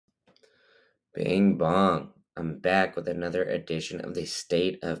Bang bong. I'm back with another edition of the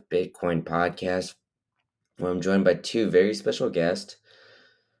State of Bitcoin podcast, where I'm joined by two very special guests,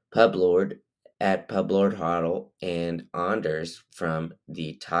 Publord at Publord Hodl and Anders from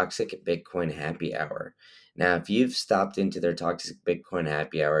the Toxic Bitcoin Happy Hour. Now, if you've stopped into their Toxic Bitcoin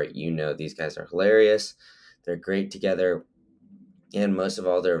Happy Hour, you know these guys are hilarious. They're great together. And most of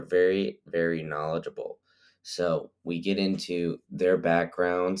all, they're very, very knowledgeable. So we get into their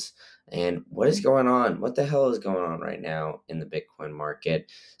backgrounds and what is going on. What the hell is going on right now in the Bitcoin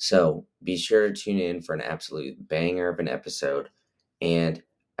market? So be sure to tune in for an absolute banger of an episode. And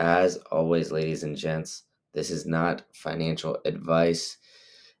as always, ladies and gents, this is not financial advice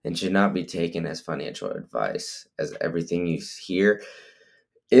and should not be taken as financial advice, as everything you hear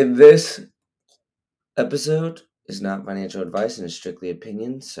in this episode is not financial advice and is strictly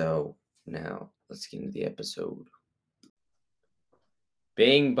opinion. So now let's get into the episode.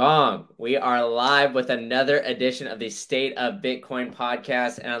 Bing bong. We are live with another edition of the State of Bitcoin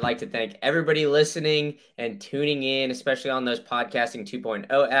podcast. And I'd like to thank everybody listening and tuning in, especially on those podcasting 2.0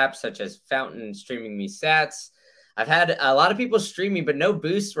 apps such as Fountain and Streaming Me Sats. I've had a lot of people stream me, but no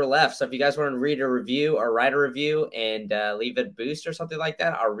boosts were left. So if you guys want to read a review or write a review and leave a boost or something like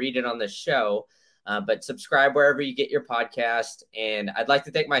that, I'll read it on the show. But subscribe wherever you get your podcast. And I'd like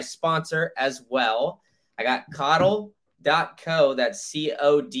to thank my sponsor as well. I got Codl.co, that's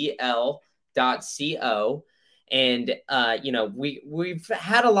CODL.co. And we've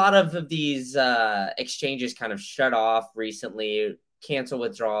had a lot of these exchanges kind of shut off recently, cancel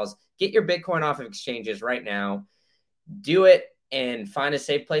withdrawals. Get your Bitcoin off of exchanges right now. Do it and find a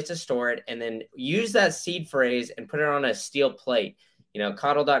safe place to store it, and then use that seed phrase and put it on a steel plate.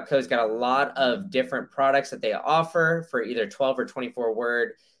 Coddle.co's got a lot of different products that they offer for either 12 or 24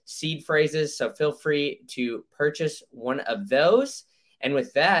 word seed phrases. So feel free to purchase one of those. And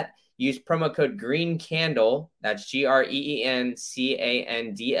with that, use promo code Green Candle. That's GREENCANDLE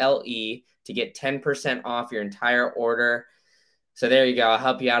to get 10% off your entire order. So there you go. I'll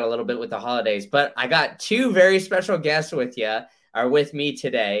help you out a little bit with the holidays. But I got two very special guests with me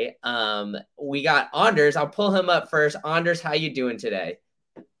today. We got Anders. I'll pull him up first. Anders, how you doing today?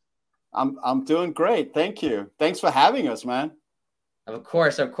 I'm doing great. Thank you. Thanks for having us, man. Of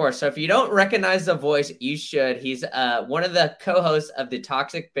course. So if you don't recognize the voice, you should. He's one of the co-hosts of the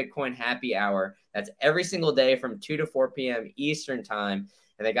Toxic Bitcoin Happy Hour. That's every single day from 2 to 4 p.m. Eastern time.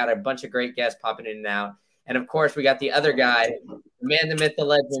 And they got a bunch of great guests popping in and out. And of course, we got the other guy, the man, the myth, the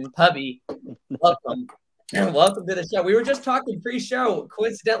legend, Pubby. Welcome. Welcome to the show. We were just talking pre-show.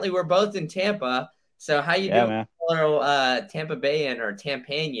 Coincidentally, we're both in Tampa. So how you doing, man? Tampa Bayan or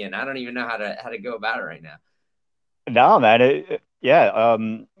Tampanian? I don't even know how to go about it right now. No, man.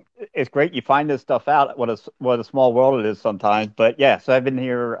 It's great you find this stuff out. What a small world it is sometimes. But yeah, so I've been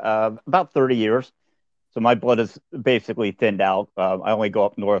here about 30 years. So my blood is basically thinned out. I only go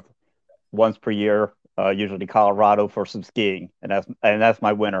up north once per year, usually Colorado for some skiing, and that's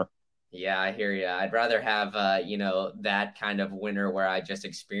my winter. Yeah, I hear you. I'd rather have that kind of winter where I just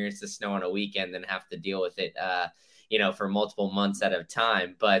experience the snow on a weekend than have to deal with it for multiple months at a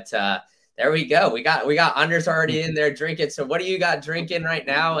time. But there we go. We got Anders already in there drinking. So what do you got drinking right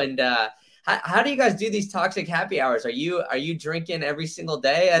now? And how do you guys do these toxic happy hours? Are you drinking every single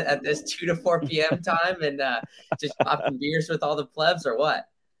day at this 2 to 4 p.m. time and just popping beers with all the plebs or what?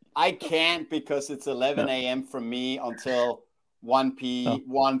 I can't because it's 11 a.m. from me until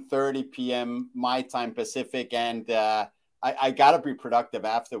 1:30 p.m. my time Pacific, and I gotta be productive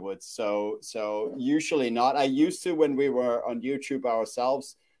afterwards. So usually not. I used to when we were on YouTube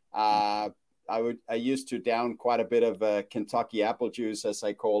ourselves. I used to down quite a bit of Kentucky apple juice, as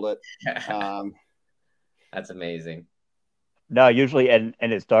I called it. That's amazing. No, usually, and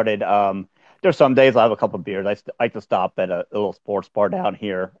it started. There's some days I have a couple of beers. I like to stop at a little sports bar down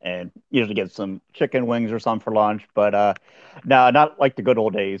here and usually get some chicken wings or something for lunch. But no, not like the good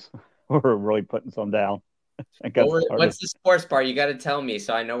old days. We're really putting some down. What's the sports bar? You got to tell me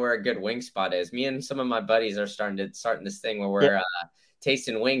so I know where a good wing spot is. Me and some of my buddies are starting this thing where we're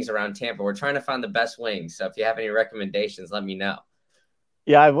tasting wings around Tampa. We're trying to find the best wings. So if you have any recommendations, let me know.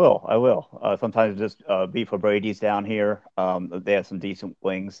 Yeah, I will. Sometimes just beef O'Brady's down here. They have some decent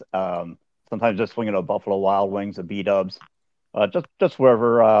wings. Sometimes just swinging a Buffalo Wild Wings, a B-Dubs. Just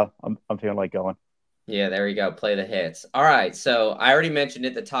wherever I'm feeling like going. Yeah, there we go. Play the hits. All right. So I already mentioned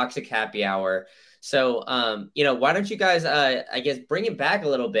it, the Toxic Happy Hour. So, why don't you guys, I guess, bring it back a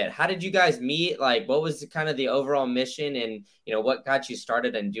little bit? How did you guys meet? Like, what was kind of the overall mission and, what got you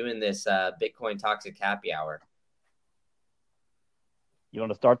started in doing this Bitcoin Toxic Happy Hour? You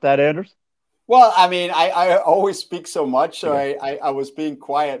want to start that, Anders? Well, I mean, I always speak so much, so I was being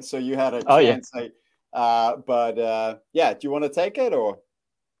quiet, so you had a chance. Yeah, do you want to take it or?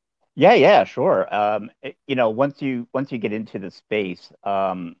 Yeah, sure. Once you get into the space,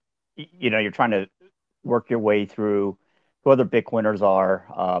 you're trying to work your way through who other Bitcoiners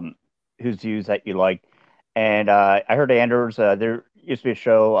are, whose views that you like. And I heard Anders, there used to be a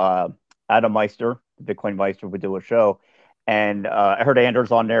show, Adam Meister, the Bitcoin Meister, would do a show. And I heard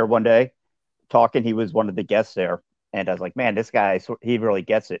Anders on there one day talking. He was one of the guests there. And I was like, man, this guy, he really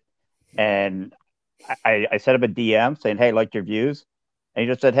gets it. And I sent him a DM saying, hey, like your views. And he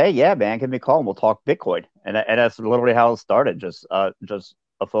just said, hey, yeah, man, give me a call and we'll talk Bitcoin. And that's literally how it started, just a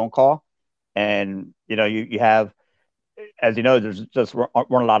phone call. And, you have, as you know, there's just weren't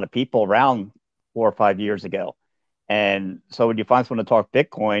a lot of people around 4 or 5 years ago. And so when you find someone to talk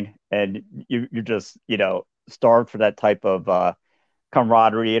Bitcoin and you're just, starved for that type of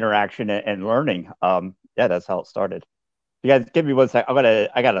camaraderie, interaction, and learning, yeah, that's how it started. You guys give me one sec.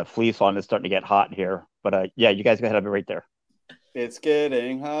 I got a fleece on. It's starting to get hot here. But yeah, you guys go ahead. I'll be right there. It's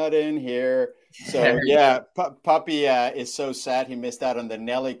getting hot in here. So yeah, Puppy is so sad he missed out on the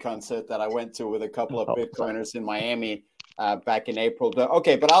Nelly concert that I went to with a couple of Bitcoiners in Miami back in April. But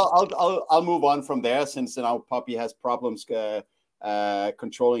I'll move on from there since now Puppy has problems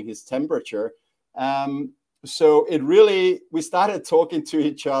controlling his temperature. So we started talking to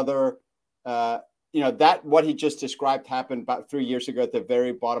each other. That what he just described happened about 3 years ago at the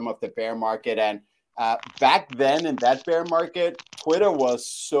very bottom of the bear market. And back then in that bear market, Twitter was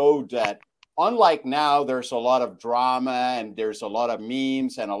so dead. Unlike now, there's a lot of drama and there's a lot of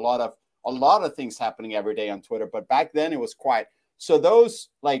memes and a lot of things happening every day on Twitter. But back then it was quiet. So those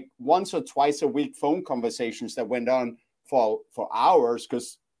like once or twice a week phone conversations that went on for hours,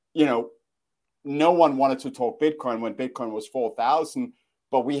 because, no one wanted to talk Bitcoin when Bitcoin was 4,000,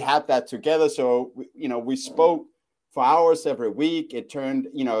 but we had that together. So, we spoke for hours every week. It turned,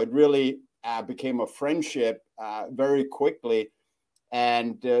 it really became a friendship very quickly.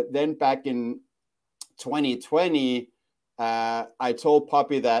 And then back in 2020, I told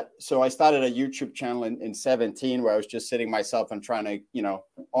Puppy that, so I started a YouTube channel in 2017 where I was just sitting myself and trying to,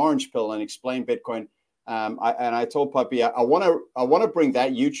 orange pill and explain Bitcoin. I told Puppy, I want to bring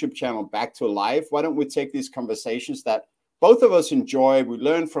that YouTube channel back to life. Why don't we take these conversations that both of us enjoy, we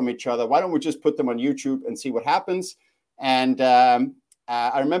learn from each other? Why don't we just put them on YouTube and see what happens? And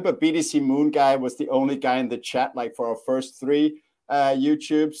I remember BTC Moon Guy was the only guy in the chat, like for our first 3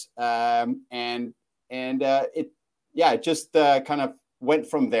 YouTubes. It just kind of went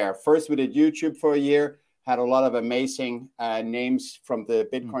from there. First, we did YouTube for a year, had a lot of amazing names from the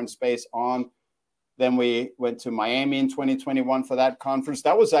Bitcoin space on. Then we went to Miami in 2021 for that conference.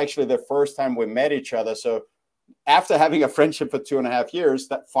 That was actually the first time we met each other. So after having a friendship for 2.5 years,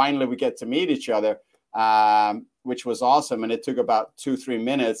 that finally we get to meet each other, which was awesome. And it took about 2-3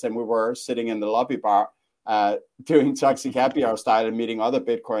 minutes. And we were sitting in the lobby bar doing Toxic Happy Hour style and meeting other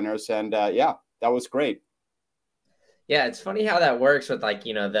Bitcoiners. And that was great. Yeah, it's funny how that works with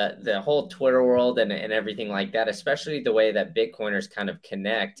the whole Twitter world and everything like that, especially the way that Bitcoiners kind of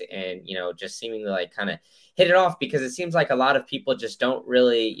connect and, just seemingly kind of hit it off, because it seems like a lot of people just don't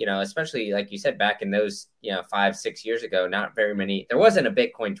really, especially like you said, back in those, 5-6 years ago, not very many, there wasn't a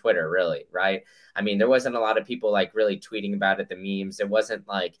Bitcoin Twitter really, right? I mean, there wasn't a lot of people really tweeting about it, the memes. It wasn't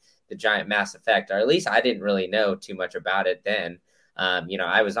like the giant mass effect, or at least I didn't really know too much about it then.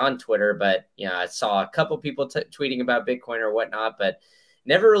 I was on Twitter, but, I saw a couple people tweeting about Bitcoin or whatnot, but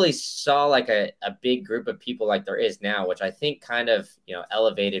never really saw a big group of people like there is now, which I think kind of,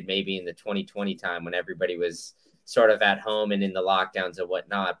 elevated maybe in the 2020 time when everybody was sort of at home and in the lockdowns and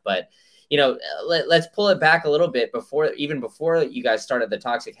whatnot. But, let's pull it back a little bit before you guys started the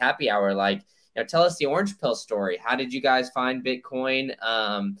Toxic Happy Hour. Tell us the orange pill story. How did you guys find Bitcoin?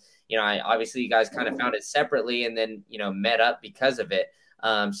 Obviously you guys kind of found it separately and then, met up because of it.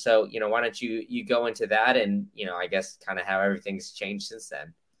 So, why don't you go into that and, I guess kind of how everything's changed since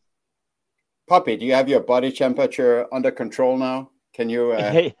then. Puppy, do you have your body temperature under control now? Can you?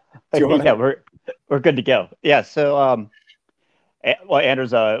 Hey, yeah, we're good to go. Yeah. So,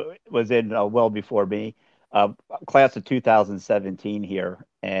 Anders was in well before me, class of 2017 here,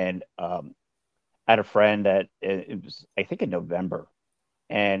 and I had a friend that it was, I think, in November,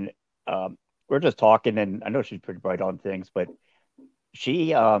 and we're just talking, and I know she's pretty bright on things, but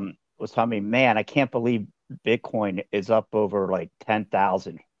she was telling me, man, I can't believe Bitcoin is up over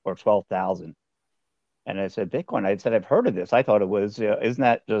 10,000 or 12,000. And I said, Bitcoin? I said, I've heard of this. I thought it was, isn't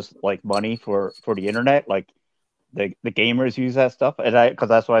that just money for the internet? The gamers use that stuff. And because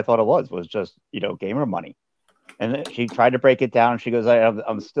that's what I thought it was just, gamer money. And then she tried to break it down. She goes,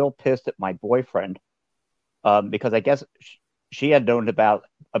 I'm still pissed at my boyfriend because I guess she had known about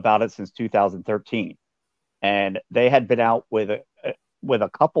it since 2013. And they had been out with a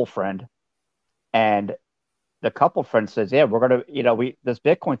couple friend. And the couple friend says, yeah, we're going to, this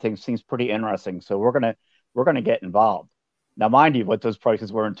Bitcoin thing seems pretty interesting. So we're going to get involved. Now, mind you, what those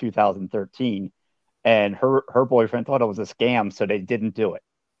prices were in 2013. And her boyfriend thought it was a scam, so they didn't do it.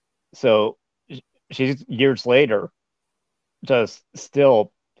 So she's years later just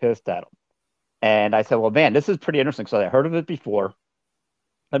still pissed at him. And I said, well, man, this is pretty interesting. So I heard of it before.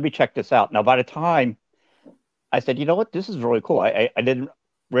 Let me check this out. Now, by the time I said, you know what, this is really cool. I didn't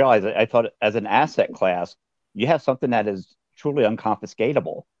realize it. I thought as an asset class, you have something that is truly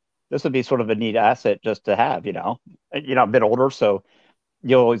unconfiscatable. This would be sort of a neat asset just to have, a bit older. So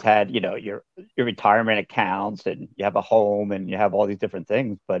you always had, your retirement accounts and you have a home and you have all these different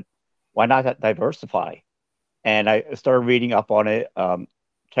things, but why not diversify? And I started reading up on it,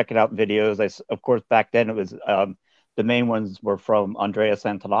 checking out videos. Of course, back then it was the main ones were from Andreas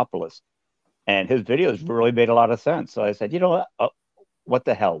Antonopoulos, and his videos really made a lot of sense. So I said, you know what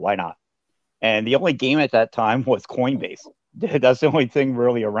the hell? Why not? And the only game at that time was Coinbase. That's the only thing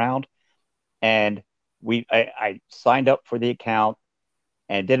really around. And I signed up for the account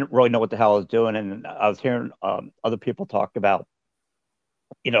and didn't really know what the hell I was doing. And I was hearing other people talk about,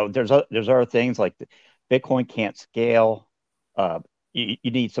 there's other things like Bitcoin can't scale. You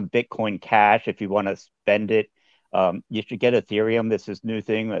need some Bitcoin Cash if you want to spend it. You should get Ethereum. This is new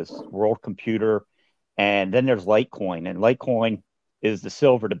thing, this World Computer. And then there's Litecoin. And Litecoin is the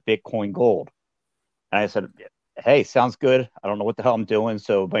silver to Bitcoin gold. And I said, hey, sounds good. I don't know what the hell I'm doing.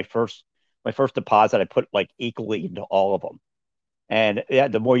 So my first deposit, I put like equally into all of them. And yeah,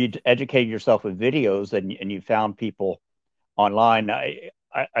 the more you educate yourself with videos and you found people online,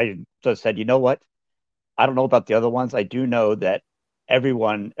 I just said, you know what? I don't know about the other ones. I do know that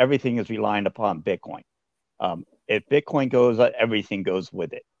everything is relying upon Bitcoin. If Bitcoin goes, everything goes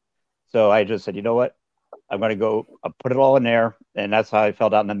with it. So I just said, you know what? I'm going to go put it all in there. And that's how I fell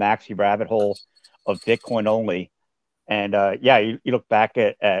down the maxi rabbit hole of Bitcoin only. And you look back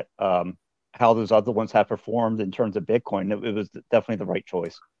at how those other ones have performed in terms of Bitcoin. It was definitely the right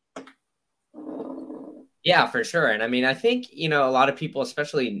choice. Yeah, for sure. And I mean, I think, a lot of people,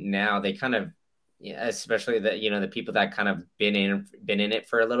 especially now, they kind of, especially the people that kind of been in it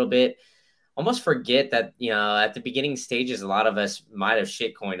for a little bit, almost forget that, at the beginning stages, a lot of us might have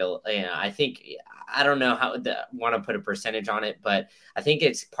shitcoined. I think, I don't know want to put a percentage on it, but I think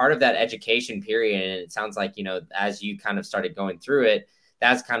it's part of that education period. And it sounds like, as you kind of started going through it,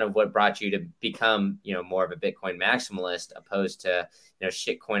 that's kind of what brought you to become, more of a Bitcoin maximalist opposed to,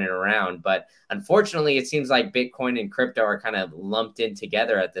 shitcoining around. But unfortunately, it seems like Bitcoin and crypto are kind of lumped in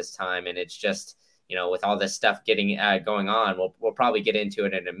together at this time. And it's just, with all this stuff getting going on, we'll probably get into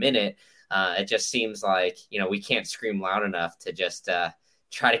it in a minute. It just seems like, we can't scream loud enough to just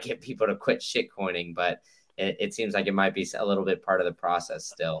try to get people to quit shitcoining, but it seems like it might be a little bit part of the process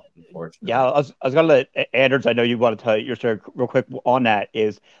still, unfortunately. Yeah, I was going to let Anders, I know you want to tell your story real quick on that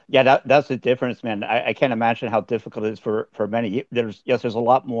that's the difference, man. I can't imagine how difficult it is for many. There's a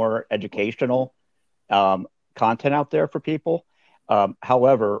lot more educational content out there for people.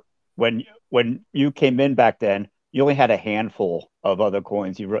 However, when you came in back then, you only had a handful of other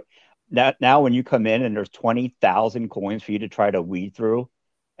coins. Now when you come in and there's 20,000 coins for you to try to weed through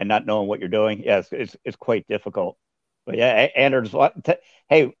and not knowing what you're doing, yes, it's quite difficult. But yeah, Anders,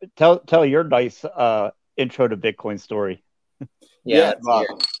 hey, tell your nice intro to Bitcoin story. Yeah, well,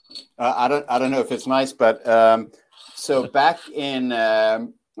 I don't know if it's nice, but so back in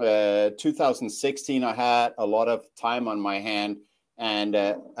 2016, I had a lot of time on my hand, and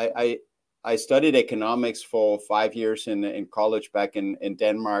I studied economics for 5 years in college back in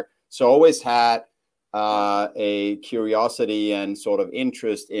Denmark. So I always had a curiosity and sort of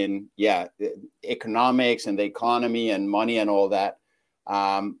interest in economics and the economy and money and all that,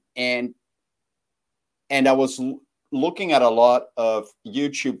 and I was looking at a lot of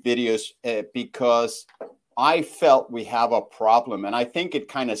YouTube videos because I felt we have a problem, and I think it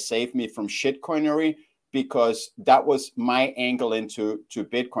kind of saved me from shitcoinery, because that was my angle into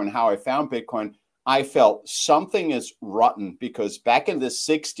Bitcoin. How I found Bitcoin, I felt something is rotten, because back in the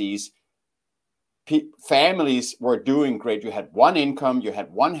 60s, families were doing great. You had one income, you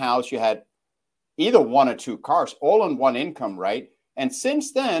had one house, you had either one or two cars, all on one income, right? And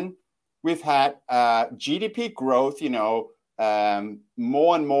since then, we've had GDP growth,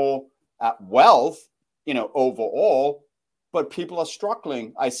 more and more wealth, overall, but people are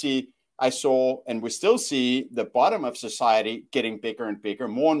struggling. I saw, and we still see the bottom of society getting bigger and bigger,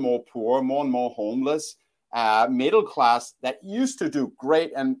 more and more poor, more and more homeless. middle class that used to do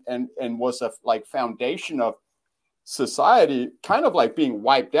great and was a like foundation of society kind of like being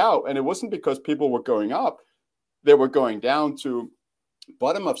wiped out. And it wasn't because people were going up, they were going down to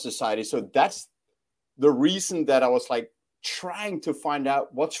bottom of society. So that's the reason that I was like trying to find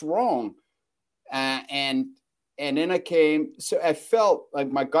out what's wrong. And then I felt like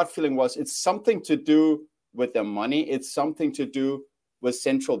my gut feeling was it's something to do with the money. It's something to do with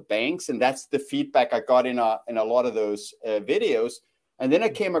central banks. And that's the feedback I got in a lot of those videos. And then I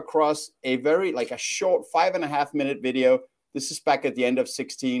came across a very like a short 5.5 minute video. This is back at the end of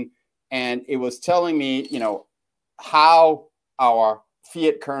 2016. And it was telling me, how our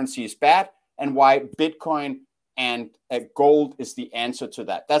fiat currency is bad and why Bitcoin and gold is the answer to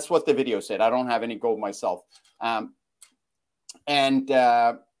that. That's what the video said. I don't have any gold myself. For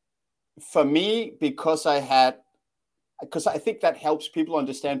me, because I think that helps people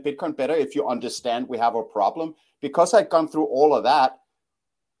understand Bitcoin better. If you understand we have a problem, because I'd gone through all of that,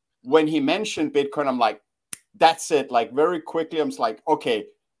 when he mentioned Bitcoin, I'm like, that's it. Like very quickly, I'm like, okay,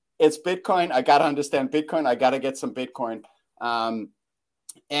 it's Bitcoin. I got to understand Bitcoin. I got to get some Bitcoin.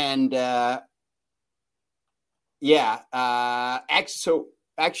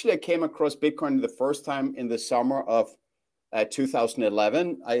 Actually, I came across Bitcoin the first time in the summer of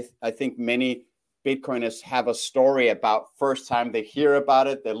 2011. I think many Bitcoiners have a story about first time they hear about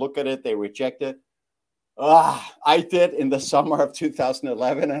it, they look at it, they reject it. I did in the summer of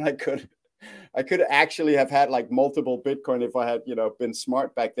 2011, and I could actually have had like multiple Bitcoin if I had, been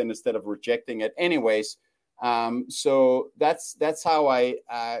smart back then instead of rejecting it. Anyways, so that's how I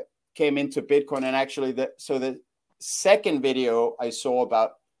came into Bitcoin. And actually, the second video I saw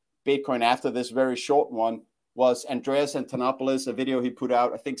about Bitcoin after this very short one was Andreas Antonopoulos, a video he put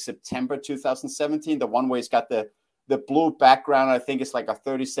out, I think September 2017, the one where he's got the blue background. I think it's like a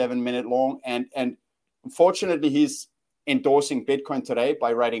 37-minute long. And unfortunately, he's endorsing Bitcoin today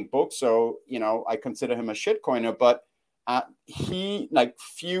by writing books. So, I consider him a shitcoiner, but he, like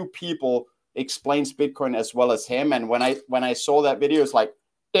few people, explains Bitcoin as well as him. And when I saw that video, it's like,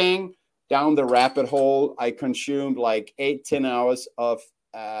 ding, down the rabbit hole. I consumed like 8-10 hours of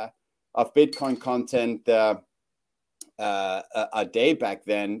Bitcoin content a day back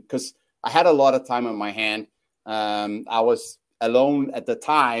then, because I had a lot of time on my hand. I was alone at the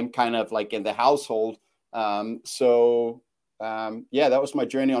time, kind of like in the household. That was my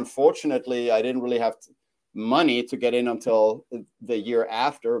journey. Unfortunately, I didn't really have money to get in until the year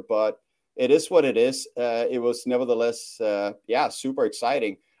after, but it is what it is. It was nevertheless, super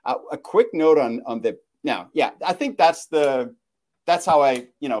exciting. A quick note on the now. Yeah, I think that's how I,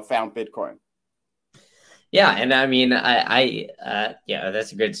 found Bitcoin. Yeah. And I mean,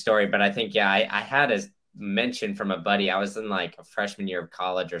 that's a good story. But I think, I had a mention from a buddy. I was in like a freshman year of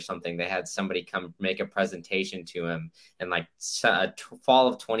college or something. They had somebody come make a presentation to him in like fall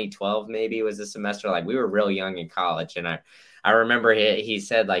of 2012, maybe was the semester. Like we were real young in college. And I remember he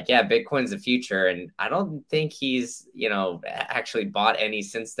said like, yeah, Bitcoin's the future. And I don't think he's, actually bought any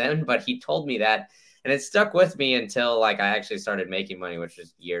since then, but he told me that. And it stuck with me until like I actually started making money, which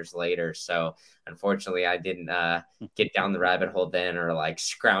was years later. So unfortunately, I didn't get down the rabbit hole then, or like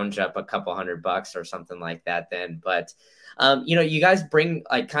scrounge up a couple $100 or something like that then. But, you guys bring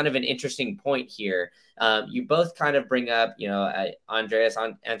like kind of an interesting point here. You both kind of bring up, Andreas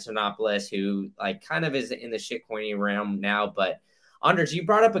Antonopoulos, who like kind of is in the shitcoining realm now. But Anders, you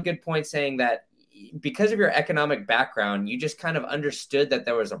brought up a good point saying that because of your economic background, you just kind of understood that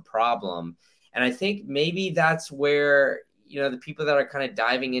there was a problem. And I think maybe that's where, the people that are kind of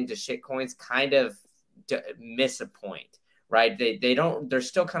diving into shitcoins kind of miss a point, right? They're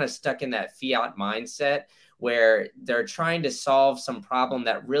still kind of stuck in that fiat mindset where they're trying to solve some problem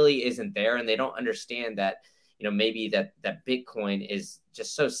that really isn't there. And they don't understand that, maybe that Bitcoin is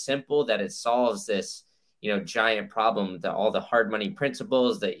just so simple that it solves this, giant problem, that all the hard money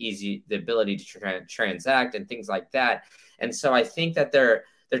principles, the ability to transact and things like that. And so I think that they're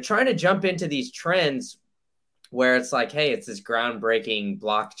trying to jump into these trends where it's like, hey, it's this groundbreaking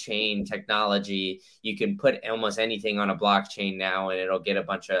blockchain technology. You can put almost anything on a blockchain now and it'll get a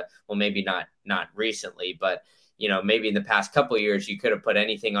bunch of, well, maybe not recently, but maybe in the past couple of years, you could have put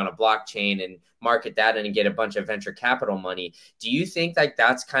anything on a blockchain and market that and get a bunch of venture capital money. Do you think like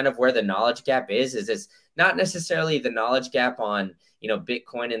that's kind of where the knowledge gap is? Is this not necessarily the knowledge gap on,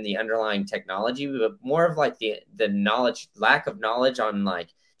 Bitcoin and the underlying technology, but more of like the lack of knowledge on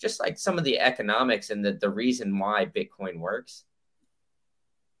like, just like some of the economics and the reason why Bitcoin works?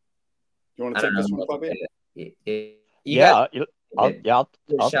 You want to take this one, Bobby?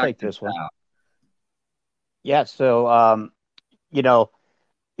 I'll take this one. Yeah. So,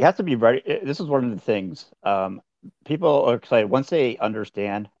 you have to be ready. This is one of the things. People are excited once they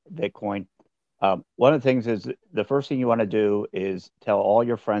understand Bitcoin. One of the things is the first thing you want to do is tell all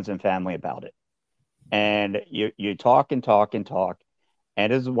your friends and family about it. And you talk and talk and talk.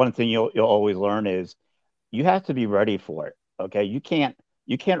 And this is one thing you'll always learn is you have to be ready for it. Okay. You can't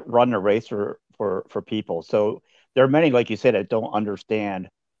run a race for people. So there are many, like you said, that don't understand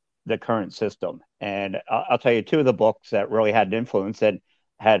the current system. And I'll tell you two of the books that really had an influence and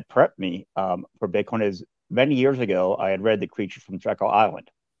had prepped me for Bitcoin is many years ago, I had read The Creature from Jekyll Island.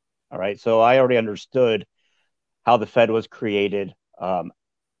 All right. So I already understood how the Fed was created,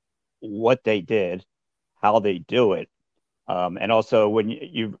 what they did, how they do it. And also when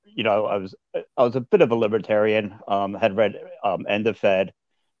I was a bit of a libertarian, had read End of Fed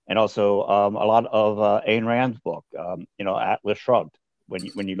and also a lot of Ayn Rand's book, Atlas Shrugged,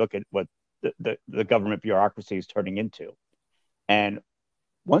 when you look at what the government bureaucracy is turning into. And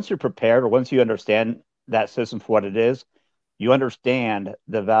once you're prepared or once you understand that system for what it is, you understand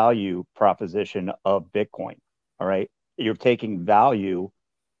the value proposition of Bitcoin. All right. You're taking value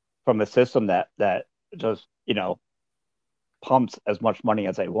from a system that just, pumps as much money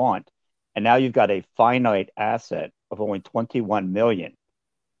as they want. And now you've got a finite asset of only 21 million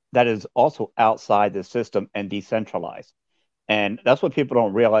that is also outside the system and decentralized. And that's what people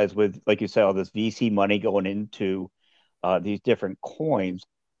don't realize with, like you said, all this VC money going into these different coins.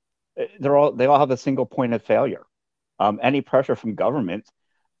 They all have a single point of failure. Any pressure from government,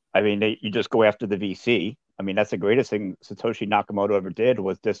 I mean, you just go after the VC. I mean, that's the greatest thing Satoshi Nakamoto ever did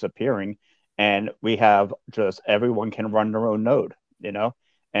was disappearing. And we have just everyone can run their own node,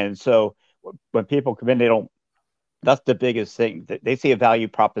 And so when people come in, that's the biggest thing. They see a value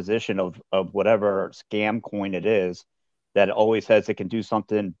proposition of whatever scam coin it is that always says it can do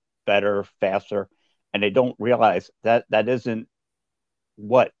something better, faster. And they don't realize that isn't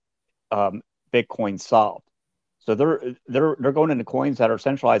what Bitcoin solved. So they're going into coins that are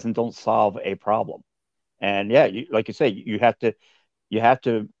centralized and don't solve a problem. And yeah, like you say, you have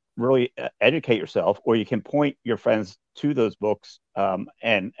to really educate yourself, or you can point your friends to those books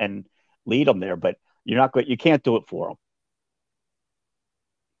and lead them there. But you can't do it for them.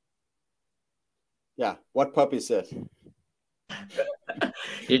 Yeah, what Puppy said.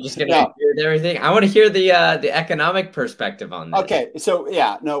 You're just gonna hear everything. I want to hear the economic perspective on this. Okay, so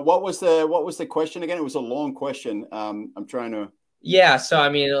yeah, no. What was the question again? It was a long question. I'm trying to. Yeah, so I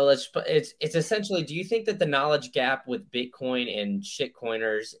mean, it's essentially, do you think that the knowledge gap with Bitcoin and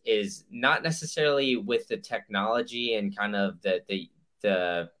shitcoiners is not necessarily with the technology and kind of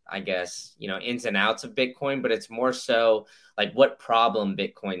the I guess, ins and outs of Bitcoin, but it's more so like what problem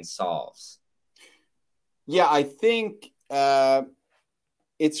Bitcoin solves? Yeah, I think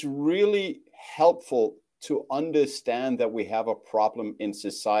it's really helpful to understand that we have a problem in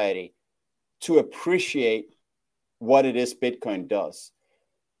society, to appreciate what it is Bitcoin does.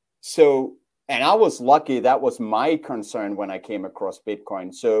 So, and I was lucky, that was my concern when I came across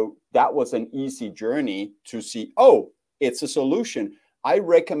Bitcoin. So that was an easy journey to see, it's a solution. I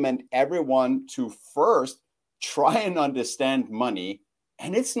recommend everyone to first try and understand money.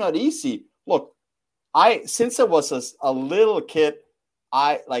 And it's not easy. Look, since I was a little kid,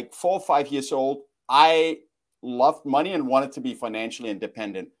 like 4 or 5 years old, I loved money and wanted to be financially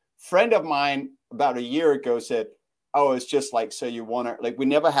independent. Friend of mine about a year ago said, it's just like, so you want to, like, we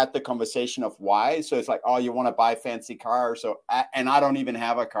never had the conversation of why. So it's like, you want to buy fancy cars. And I don't even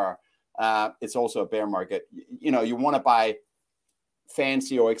have a car. It's also a bear market. You want to buy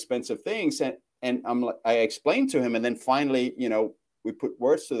fancy or expensive things. And I explained to him. And then finally, we put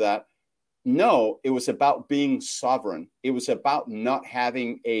words to that. No, it was about being sovereign. It was about not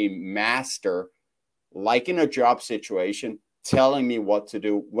having a master, like in a job situation, telling me what to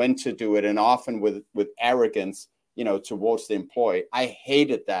do, when to do it, and often with arrogance, towards the employee. I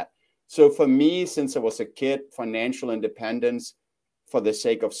hated that. So for me, since I was a kid, financial independence for the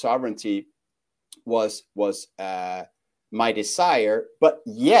sake of sovereignty was my desire. But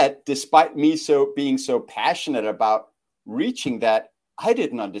yet, despite me being so passionate about reaching that, I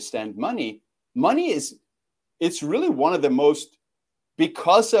didn't understand money. Money it's really one of the most,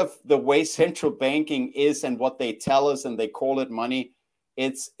 because of the way central banking is and what they tell us and they call it money,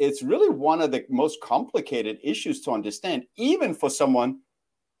 it's really one of the most complicated issues to understand, even for someone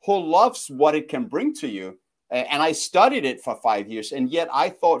who loves what it can bring to you. And I studied it for 5 years, and yet I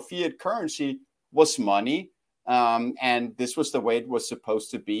thought fiat currency was money, and this was the way it was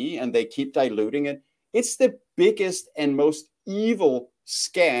supposed to be, and they keep diluting it. It's the biggest and most evil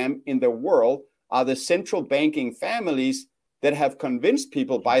scam in the world are the central banking families that have convinced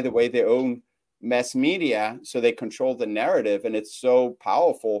people, by the way, they own mass media, so they control the narrative, and it's so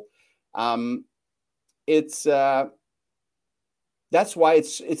powerful. It's that's why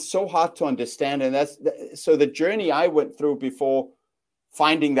it's so hard to understand, and so the journey I went through before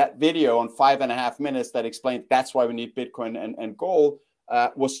finding that video on 5.5 minutes that explained that's why we need Bitcoin and gold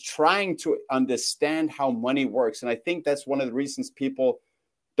was trying to understand how money works. And I think that's one of the reasons people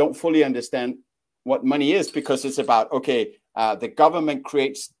don't fully understand what money is, because it's about, okay, the government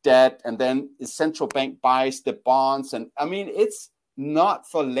creates debt and then the central bank buys the bonds. And I mean, it's not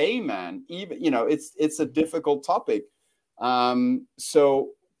for layman, even, it's a difficult topic.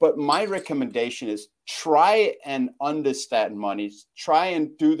 But my recommendation is try and understand money, try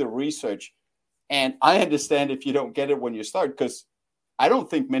and do the research. And I understand if you don't get it when you start, because I don't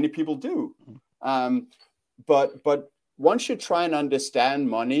think many people do. But once you try and understand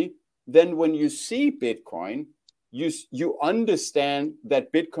money, then when you see Bitcoin, you understand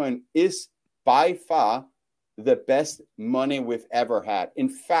that Bitcoin is by far the best money we've ever had. In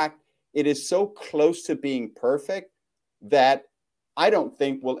fact, it is so close to being perfect that I don't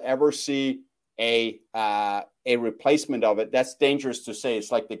think we'll ever see a replacement of it. That's dangerous to say.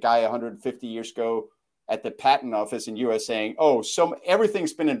 It's like the guy 150 years ago at the patent office in US saying, "Oh,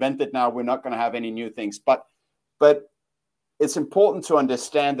 everything's been invented now. We're not going to have any new things." But it's important to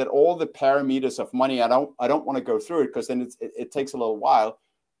understand that all the parameters of money, I don't want to go through it because then it takes a little while.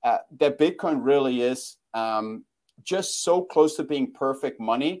 That Bitcoin really is just so close to being perfect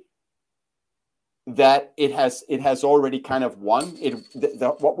money that it has already kind of won.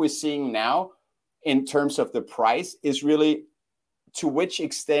 What we're seeing now in terms of the price is really to which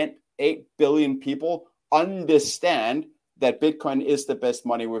extent 8 billion people understand that Bitcoin is the best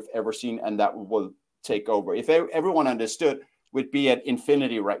money we've ever seen, and that will take over. If everyone understood, we'd be at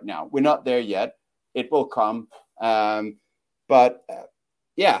infinity right now. We're not there yet. It will come.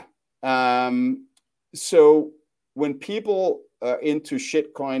 So when people are into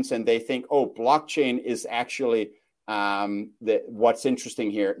shit coins and they think, oh, blockchain is actually what's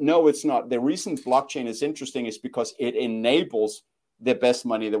interesting here. No, it's not. The reason blockchain is interesting is because it enables the best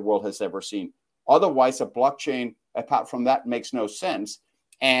money the world has ever seen. Otherwise, a blockchain, apart from that, makes no sense.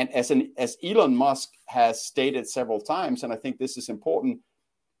 And as Elon Musk has stated several times, and I think this is important,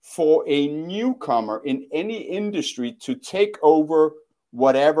 for a newcomer in any industry to take over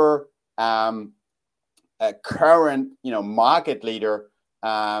whatever current market leader,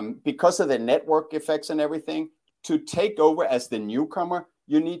 because of the network effects and everything, to take over as the newcomer,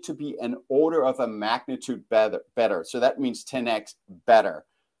 you need to be an order of a magnitude better. So that means 10x better.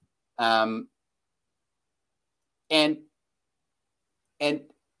 And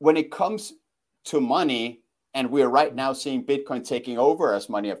when it comes to money, and we're right now seeing Bitcoin taking over as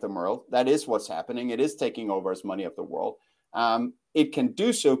money of the world, that is what's happening. It is taking over as money of the world. It can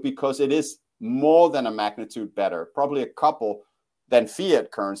do so because it is more than a magnitude better, probably a couple than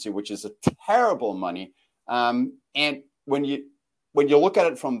fiat currency, which is a terrible money. And when you look at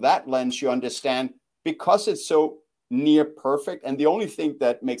it from that lens, you understand because it's so near perfect. And the only thing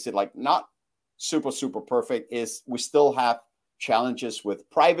that makes it like not super, super perfect is we still have challenges with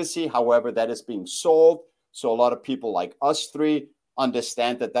privacy. However, that is being solved. So a lot of people like us three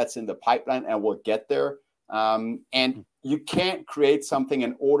understand that that's in the pipeline and we'll get there. And you can't create something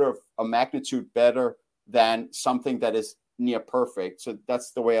in order of a magnitude better than something that is near perfect. So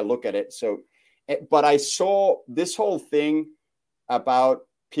that's the way I look at it. So, but I saw this whole thing about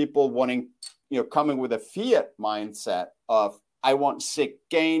people wanting, coming with a fiat mindset of, I want SIG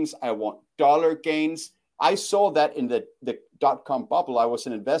gains, I want dollar gains. I saw that in the dot-com bubble. I was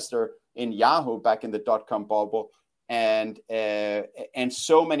an investor in Yahoo back in the dot-com bubble. And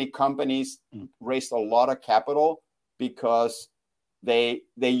so many companies raised a lot of capital because they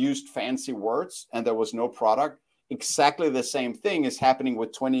used fancy words and there was no product. Exactly the same thing is happening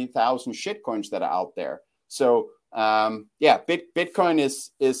with 20,000 shitcoins that are out there. So Bitcoin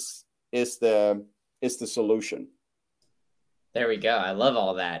is the solution. There we go. I love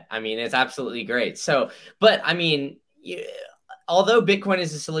all that. I mean, it's absolutely great. So, but I mean, although Bitcoin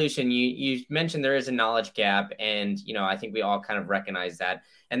is a solution, you mentioned there is a knowledge gap, and I think we all kind of recognize that.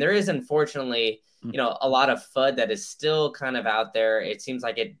 And there is, unfortunately, a lot of FUD that is still kind of out there. It seems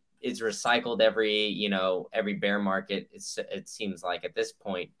like it is recycled every bear market. It seems like at this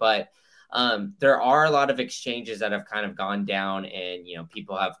point, but there are a lot of exchanges that have kind of gone down, and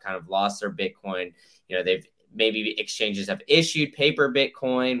people have kind of lost their Bitcoin. Maybe exchanges have issued paper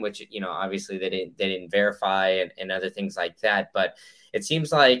Bitcoin, which, obviously they didn't verify and other things like that. But it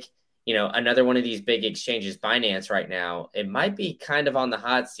seems like, another one of these big exchanges, Binance right now, it might be kind of on the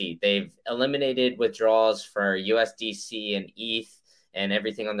hot seat. They've eliminated withdrawals for USDC and ETH and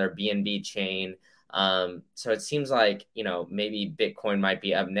everything on their BNB chain. So it seems like, maybe Bitcoin might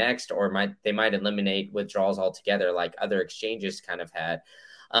be up next, or they might eliminate withdrawals altogether, like other exchanges kind of had.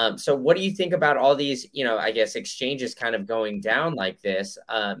 So what do you think about all these, I guess, exchanges kind of going down like this?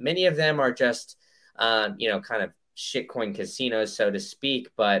 Many of them are just, kind of shitcoin casinos, so to speak.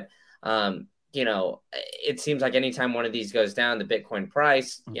 But, it seems like anytime one of these goes down, the Bitcoin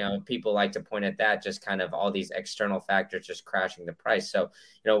price, people like to point at that, just kind of all these external factors just crashing the price. So,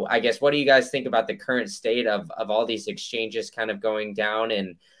 I guess, what do you guys think about the current state of all these exchanges kind of going down?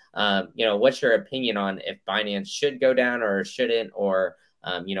 And, what's your opinion on if Binance should go down or shouldn't, or,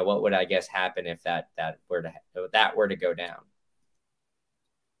 what would, I guess, happen if that were to go down?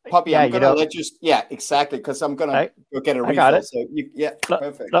 Puppy, I'm going to let you. Yeah, exactly. Because I'm going to go get a refill. Got it. So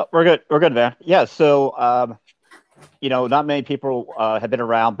perfect. No, we're good. We're good, man. Yeah. So, not many people have been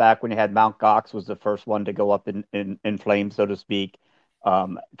around back when you had Mt. Gox was the first one to go up in flames, so to speak.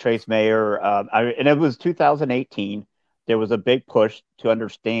 Trace Mayer, and it was 2018. There was a big push to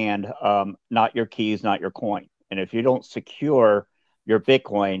understand not your keys, not your coin. And if you don't secure your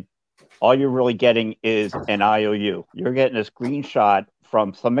Bitcoin, all you're really getting is an IOU. You're getting a screenshot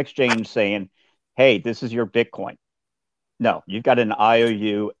from some exchange saying, hey, this is your Bitcoin. No, you've got an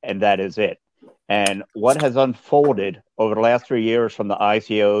IOU, and that is it. And what has unfolded over the last 3 years from the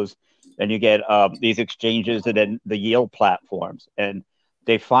ICOs, then you get these exchanges and then the yield platforms, and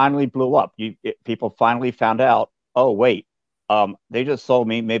they finally blew up. People finally found out, oh, wait, they just sold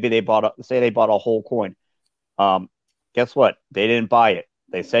me. Maybe they bought a whole coin. Guess what? They didn't buy it.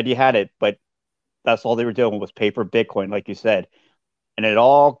 They said you had it, but that's all they were doing was paper Bitcoin, like you said. And it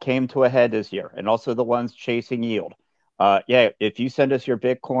all came to a head this year. And also the ones chasing yield. If you send us your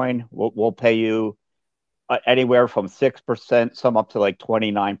Bitcoin, we'll pay you anywhere from 6%, some up to like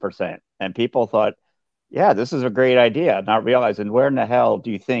 29%. And people thought, yeah, this is a great idea, not realizing where in the hell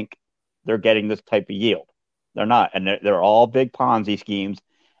do you think they're getting this type of yield? They're not. And they're all big Ponzi schemes,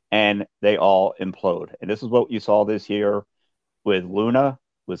 and they all implode. And this is what you saw this year with Luna,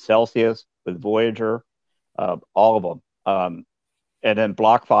 with Celsius, with Voyager, all of them. And then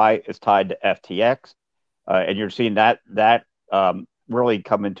BlockFi is tied to FTX. And you're seeing that really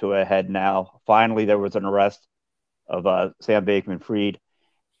come into a head now. Finally, there was an arrest of Sam Bankman-Fried.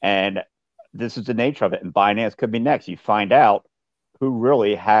 And this is the nature of it. And Binance could be next. You find out who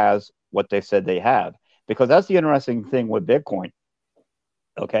really has what they said they have. Because that's the interesting thing with Bitcoin.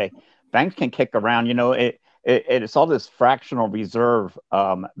 Okay. Banks can kick around, it's all this fractional reserve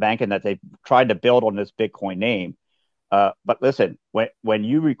banking that they tried to build on this Bitcoin name. But listen, when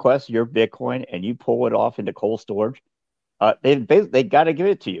you request your Bitcoin and you pull it off into cold storage, they got to give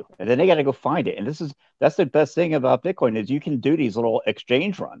it to you, and then they got to go find it. And that's the best thing about Bitcoin is you can do these little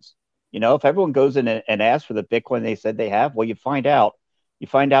exchange runs. If everyone goes in and asks for the Bitcoin they said they have, well, you find out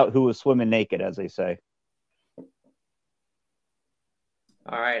who was swimming naked, as they say.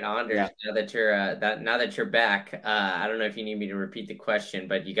 All right, Anders. Yeah. Now that you're back, I don't know if you need me to repeat the question,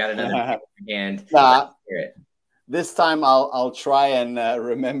 but you got another hand. Nah, this time I'll try and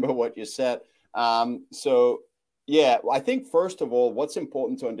remember what you said. I think first of all, what's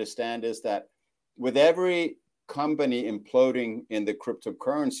important to understand is that with every company imploding in the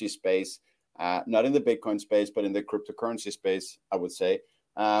cryptocurrency space, not in the Bitcoin space, but in the cryptocurrency space, I would say,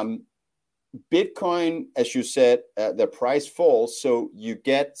 Bitcoin, as you said, the price falls, so you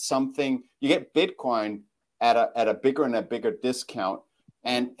get Bitcoin at a bigger and a bigger discount.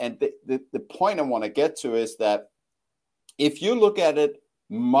 And the point I want to get to is that if you look at it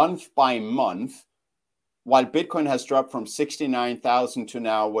month by month, while Bitcoin has dropped from 69,000 to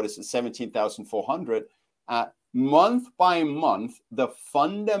now, 17,400, month by month, the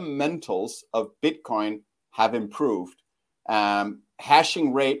fundamentals of Bitcoin have improved.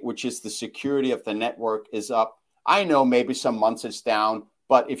 Hashing rate, which is the security of the network, is up. I know maybe some months it's down,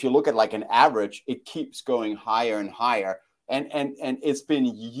 but if you look at like an average, it keeps going higher and higher. And it's been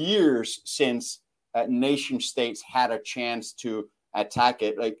years since nation states had a chance to attack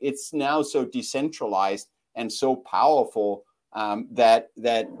it. Like, it's now so decentralized and so powerful that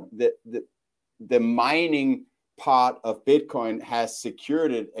the mining part of Bitcoin has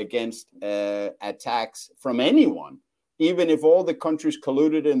secured it against attacks from anyone. Even if all the countries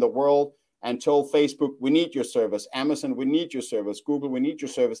colluded in the world and told Facebook, we need your service, Amazon, we need your service, Google, we need your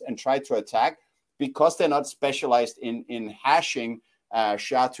service, and tried to attack, because they're not specialized in hashing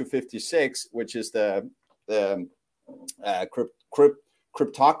SHA-256, which is the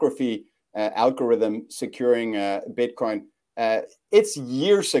cryptography algorithm securing Bitcoin. It's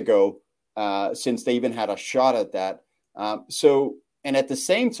years ago since they even had a shot at that. And at the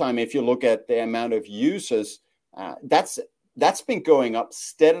same time, if you look at the amount of users, that's that's been going up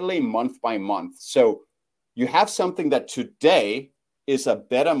steadily month by month. So you have something that today is a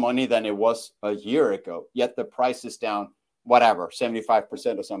better money than it was a year ago, yet the price is down, whatever,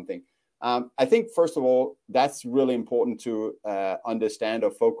 75% or something. I think, first of all, that's really important to understand or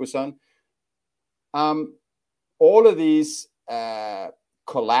focus on. All of these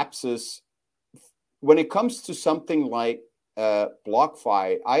collapses, when it comes to something like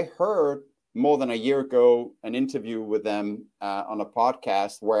BlockFi, I heard more than a year ago an interview with them on a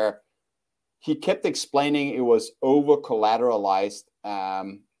podcast where he kept explaining it was over collateralized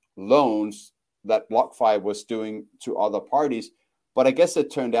loans that BlockFi was doing to other parties. But I guess it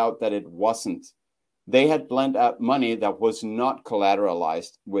turned out that it wasn't. They had lent out money that was not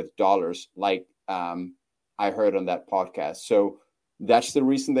collateralized with dollars, like I heard on that podcast. So that's the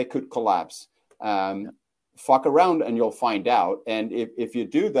reason they could collapse. Fuck around and you'll find out. And if you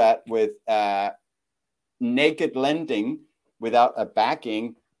do that with naked lending without a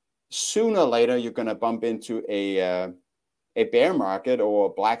backing, sooner or later you're going to bump into a bear market or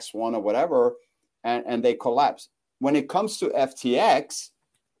a black swan or whatever, and they collapse. When it comes to FTX,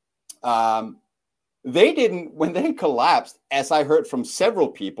 they didn't, when they collapsed, as I heard from several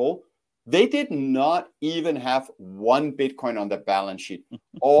people, they did not even have one Bitcoin on the balance sheet.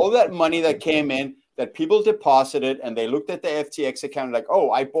 All that money that came in, that people deposited, and they looked at the FTX account like, oh,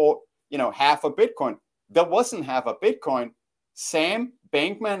 I bought, half a Bitcoin. That wasn't half a Bitcoin. Sam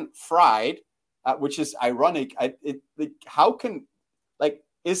Bankman-Fried, which is ironic. How can,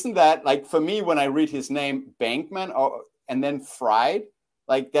 isn't that, for me, when I read his name, Bankman, and then Fried,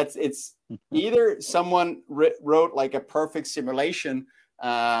 it's either someone wrote a perfect simulation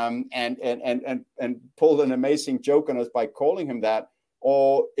and pulled an amazing joke on us by calling him that,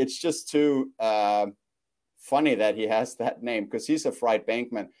 or it's just too funny that he has that name, because he's a Fried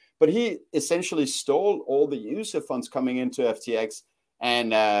Bankman. But he essentially stole all the user funds coming into FTX and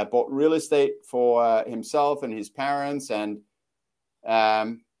bought real estate for himself and his parents. And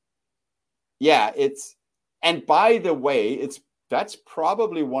and by the way, that's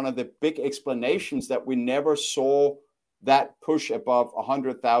probably one of the big explanations that we never saw that push above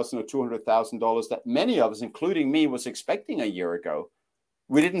 $100,000 or $200,000 that many of us, including me, was expecting a year ago.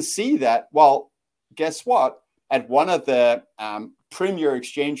 We didn't see that. Well, guess what? At one of the premier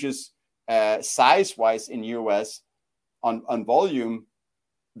exchanges, size-wise in US on volume,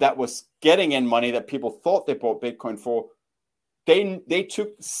 that was getting in money that people thought they bought Bitcoin for, they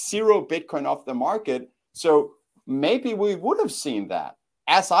took 0 Bitcoin off the market. So maybe we would have seen that,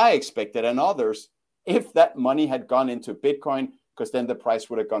 as I expected and others, if that money had gone into Bitcoin, because then the price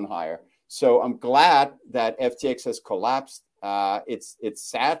would have gone higher. So I'm glad that FTX has collapsed. It's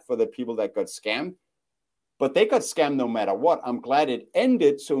sad for the people that got scammed, but they got scammed no matter what. I'm glad it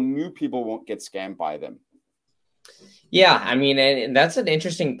ended so new people won't get scammed by them. Yeah, I mean, and that's an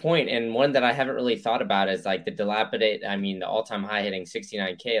interesting point, and one that I haven't really thought about is the dilapidate. I mean, the all-time high hitting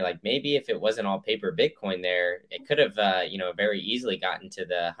 69K. Maybe if it wasn't all paper Bitcoin there, it could have, very easily gotten to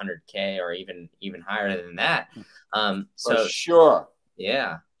the 100K or even higher than that. So for sure,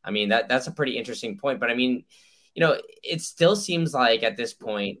 yeah. I mean, that's a pretty interesting point, but I mean, it still seems like at this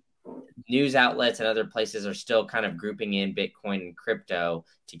point, news outlets and other places are still kind of grouping in Bitcoin and crypto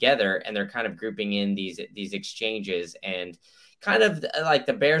together, and they're kind of grouping in these exchanges, and kind of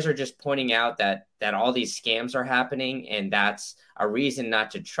the bears are just pointing out that all these scams are happening, and that's a reason not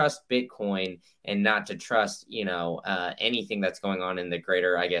to trust Bitcoin and not to trust anything that's going on in the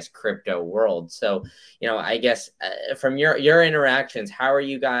greater, I guess, crypto world. So I guess from your interactions, how are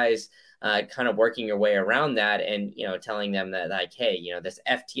you guys kind of working your way around that, and telling them that hey, this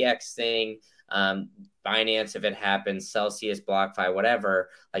FTX thing, Binance, if it happens, Celsius, BlockFi, whatever,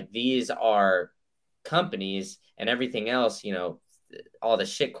 these are companies, and everything else, all the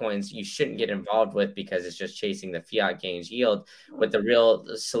shit coins you shouldn't get involved with because it's just chasing the fiat gains yield. What the real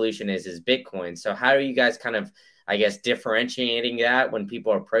solution is Bitcoin. So how are you guys kind of, I guess, differentiating that when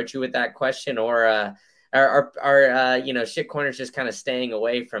people approach you with that question, or are shitcoiners just kind of staying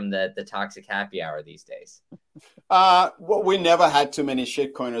away from the toxic happy hour these days? Well, we never had too many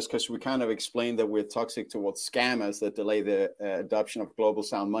shitcoiners because we kind of explained that we're toxic towards scammers that delay the adoption of global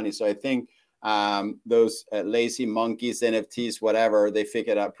sound money. So I think those lazy monkeys, NFTs, whatever, they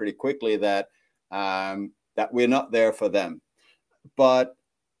figured out pretty quickly that we're not there for them. But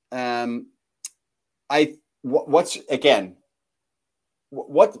what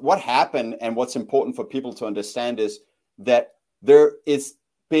happened, and what's important for people to understand, is that there is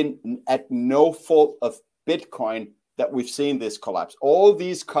been at no fault of Bitcoin that we've seen this collapse. All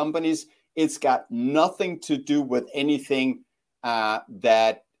these companies, it's got nothing to do with anything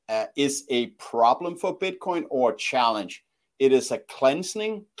that is a problem for Bitcoin or a challenge. it is a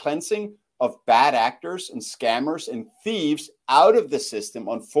cleansing of bad actors and scammers and thieves out of the system.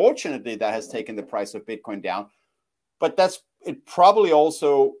 Unfortunately, that has taken the price of Bitcoin down. But it probably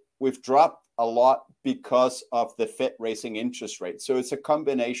also, we've dropped a lot because of the Fed raising interest rates. So it's a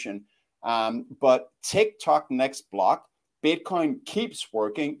combination. But TikTok next block, Bitcoin keeps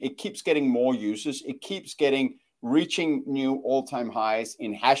working. It keeps getting more users. It keeps reaching new all-time highs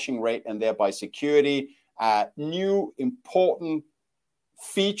in hashing rate and thereby security. New important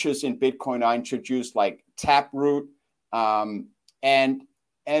features in Bitcoin are introduced, like Taproot, so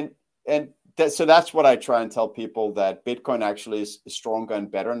that's what I try and tell people, that Bitcoin actually is stronger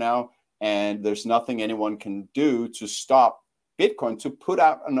and better now, and there's nothing anyone can do to stop Bitcoin to put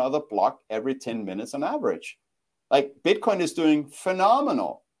out another block every 10 minutes on average. Like, Bitcoin is doing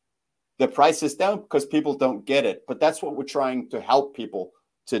phenomenal. The price is down because people don't get it, but that's what we're trying to help people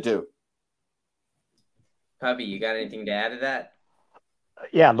to do. Puppy, you got anything to add to that?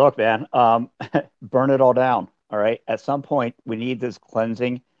 Yeah, look, man, burn it all down. All right. At some point, we need this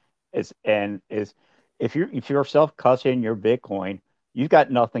cleansing. If you're self-custodying your Bitcoin, you've got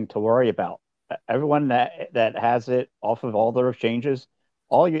nothing to worry about. Everyone that has it off of all their exchanges,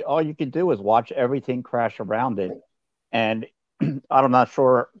 all you can do is watch everything crash around it. And I'm not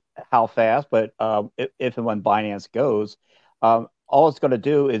sure how fast, but if and when Binance goes, all it's going to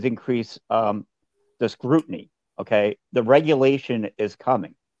do is increase the scrutiny. Okay, the regulation is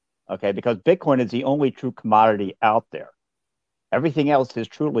coming. Okay, because Bitcoin is the only true commodity out there. Everything else is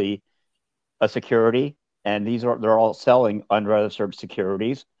truly a security, and they're all selling unregistered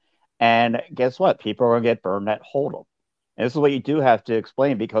securities. And guess what? People are going to get burned that hold them. And this is what you do have to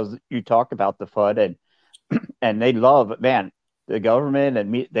explain, because you talk about the FUD and they love, man, the government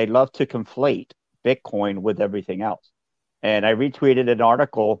and they love to conflate Bitcoin with everything else. And I retweeted an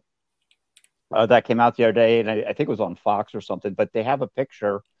article that came out the other day, and I think it was on Fox or something, but they have a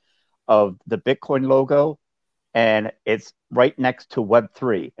picture of the Bitcoin logo, and it's right next to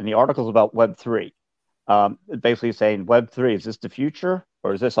Web3. And the article is about Web3, basically saying, Web3, is this the future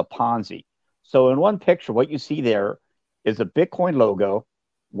or is this a Ponzi? So in one picture, what you see there is a Bitcoin logo,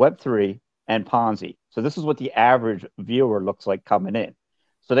 Web3, and Ponzi. So this is what the average viewer looks like coming in.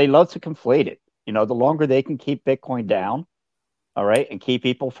 So they love to conflate it. The longer they can keep Bitcoin down, all right, and keep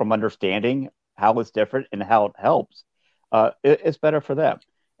people from understanding how it's different and how it helps, it's better for them.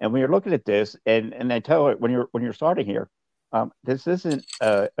 And when you're looking at this, and I tell you, when you're starting here, this isn't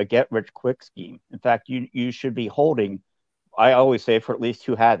a get rich quick scheme. In fact, you should be holding, I always say, for at least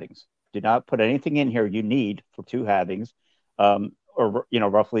two halvings. Do not put anything in here you need for two halvings, or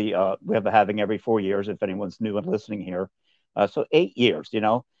roughly we have a halving every 4 years if anyone's new and listening here. So 8 years,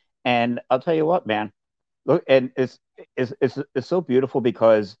 and I'll tell you what, man. Look, and it's so beautiful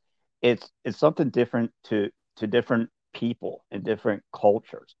because it's something different to different people in different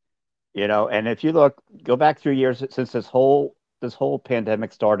cultures, And if you go back 3 years since this whole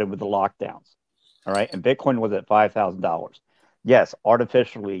pandemic started with the lockdowns, all right, and Bitcoin was at $5,000. Yes,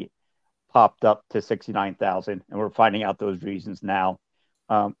 artificially popped up to 69,000, and we're finding out those reasons now.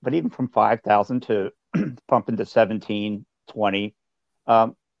 But even from 5,000 to pumping to 17, 20,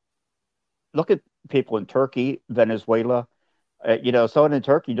 look at people in Turkey, Venezuela. Someone in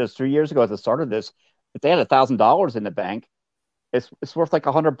Turkey just 3 years ago at the start of this, if they had $1,000 in the bank, it's worth like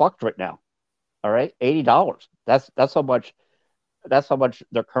 $100 right now. All right, $80. That's how much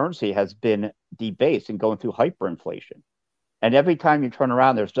their currency has been debased and going through hyperinflation. And every time you turn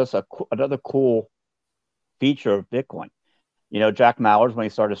around, there's just another cool feature of Bitcoin. Jack Mallers, when he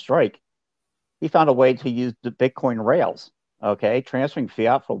started Strike, he found a way to use the Bitcoin rails. Okay, transferring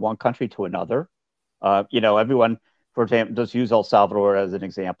fiat from one country to another. Everyone, for example, just use El Salvador as an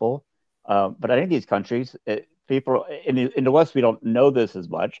example. But I think these countries, people in the West, we don't know this as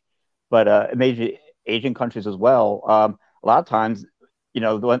much, but major Asian countries as well. A lot of times,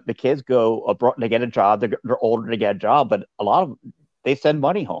 the kids go abroad, they get a job, they're older to get a job, but a lot of they send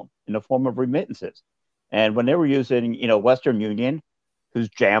money home in the form of remittances. And when they were using, Western Union, who's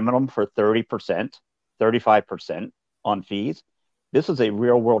jamming them for 30%, 35% on fees, this is a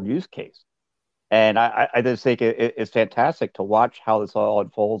real world use case. And I just think it's fantastic to watch how this all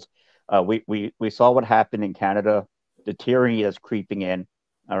unfolds. We saw what happened in Canada. The tyranny is creeping in.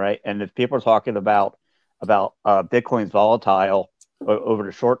 All right. And if people are talking about Bitcoin's volatile over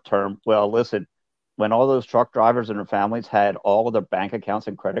the short term, well, listen, when all those truck drivers and their families had all of their bank accounts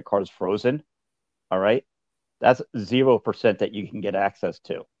and credit cards frozen, all right, that's 0% that you can get access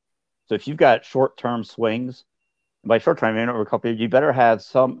to. So if you've got short term swings, by short term, I mean over a couple of years, you better have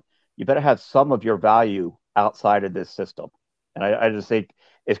some of your value outside of this system. And I just think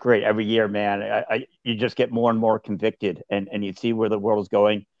it's great every year, man. You just get more and more convicted, and you see where the world is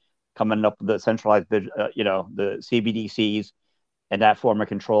going, coming up with the centralized, the CBDCs and that form of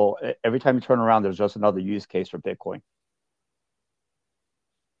control. Every time you turn around, there's just another use case for Bitcoin.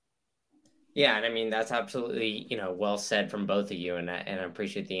 Yeah, and I mean that's absolutely, well said from both of you, and I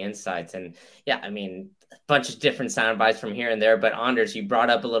appreciate the insights. And yeah, I mean, a bunch of different sound bites from here and there, but Anders, you brought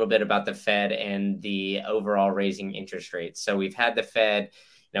up a little bit about the Fed and the overall raising interest rates. So we've had the Fed,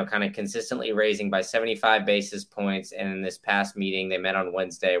 kind of consistently raising by 75 basis points, and in this past meeting, they met on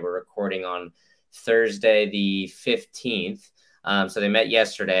Wednesday. We're recording on Thursday, the 15th. So they met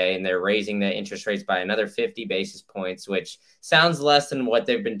yesterday, and they're raising the interest rates by another 50 basis points, which sounds less than what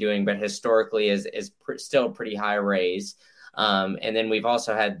they've been doing, but historically is still a pretty high raise. And then we've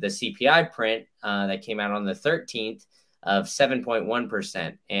also had the CPI print that came out on the 13th of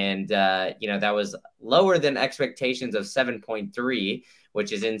 7.1%. And, that was lower than expectations of 7.3,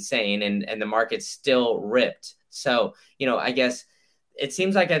 which is insane. And the market still ripped. So, I guess it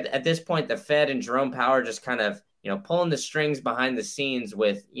seems like at this point, the Fed and Jerome Powell just kind of, pulling the strings behind the scenes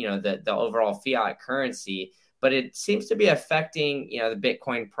with, the overall fiat currency, but it seems to be affecting, the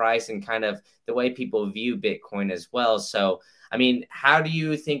Bitcoin price and kind of the way people view Bitcoin as well. So, I mean, how do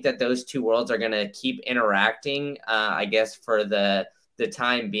you think that those two worlds are going to keep interacting, I guess, for the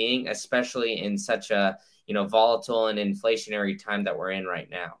time being, especially in such a, volatile and inflationary time that we're in right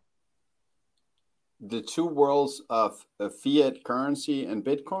now? The two worlds of fiat currency and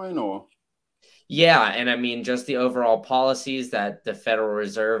Bitcoin, or? Yeah, and I mean, just the overall policies that the Federal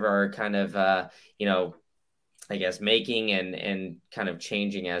Reserve are kind of, I guess, making and kind of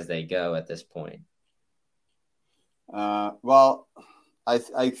changing as they go at this point. Well,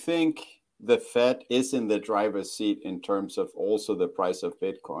 I think the Fed is in the driver's seat in terms of also the price of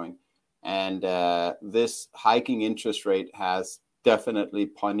Bitcoin. And this hiking interest rate has definitely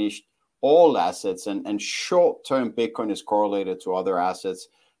punished all assets, and short-term Bitcoin is correlated to other assets.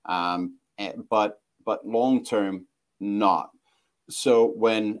 But long-term, not. So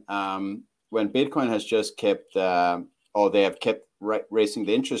when Bitcoin has just kept, or they have kept raising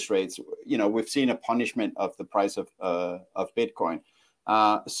the interest rates, we've seen a punishment of the price of Bitcoin.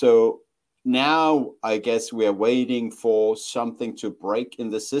 So now I guess we are waiting for something to break in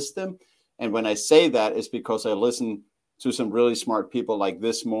the system. And when I say that, it's because I listen to some really smart people, like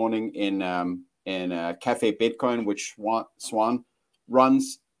this morning in Cafe Bitcoin, which Swan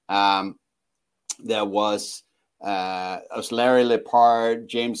runs. There was Larry Lepard,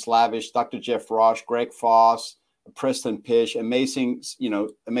 James Lavish, Dr. Jeff Roche, Greg Foss, Preston Pish,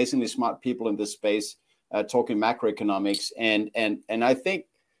 amazingly smart people in this space talking macroeconomics. And I think,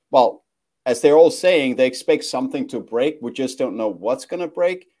 well, as they're all saying, they expect something to break. We just don't know what's going to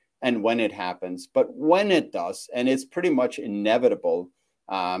break and when it happens. But when it does, and it's pretty much inevitable,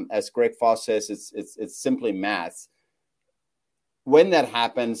 as Greg Foss says, it's simply math. When that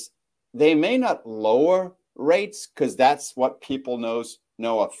happens, they may not lower rates, because that's what people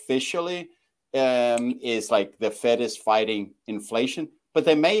know officially, is like the Fed is fighting inflation, but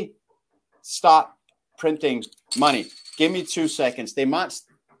they may start printing money. Give me 2 seconds. They might.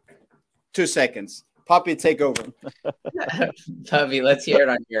 2 seconds. Poppy, take over. Puppy, let's hear it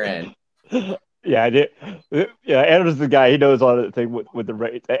on your end. Yeah, I did. Yeah, Adam's the guy. He knows all the thing with the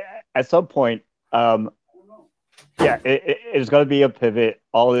rates. At some point, it's going to be a pivot.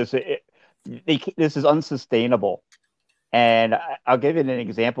 All this, this is unsustainable. And I'll give you an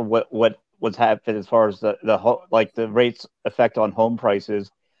example of what was happening as far as the rates effect on home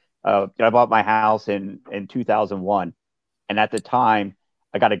prices. I bought my house in 2001, and at the time,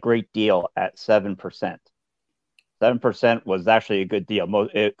 I got a great deal at 7%. 7% was actually a good deal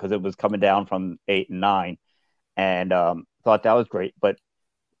because it was coming down from 8 and 9, and thought that was great. But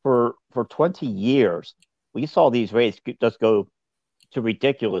for 20 years, we saw these rates just go to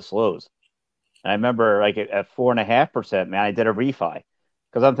ridiculous lows. And I remember like at 4.5%, man, I did a refi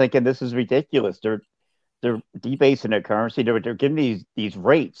because I'm thinking this is ridiculous. They're debasing their currency. They're giving these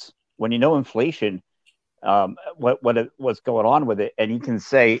rates when inflation, what's going on with it, and you can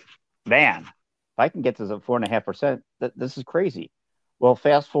say, man, if I can get this at 4.5%, this is crazy. Well,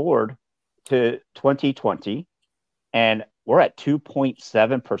 fast forward to 2020, and we're at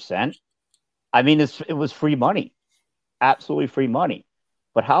 2.7%. I mean, it was free money, absolutely free money.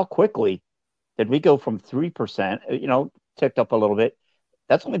 But how quickly did we go from 3%, ticked up a little bit?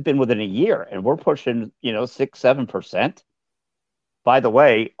 That's only been within a year, and we're pushing, 6-7%. By the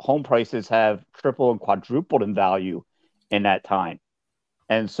way, home prices have tripled and quadrupled in value in that time.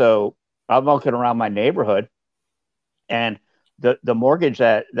 And so I'm looking around my neighborhood, and the mortgage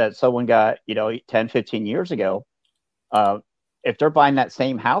that someone got, 10, 15 years ago, if they're buying that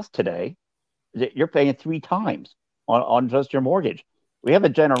same house today, you're paying 3 times on just your mortgage. We have a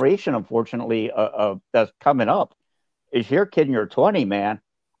generation, unfortunately, that's coming up. If you're a kid in your 20, man,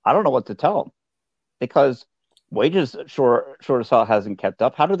 I don't know what to tell them, because wages sure as hell hasn't kept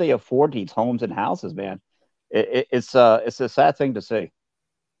up. How do they afford these homes and houses, man? It's a sad thing to see.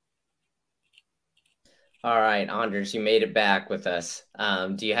 All right, Anders, you made it back with us.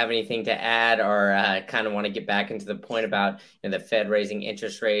 Do you have anything to add, or kind of want to get back into the point about the Fed raising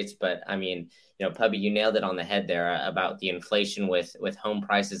interest rates? But I mean, Pubby, you nailed it on the head there about the inflation with home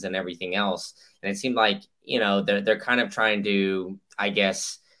prices and everything else. And it seemed like they're kind of trying to, I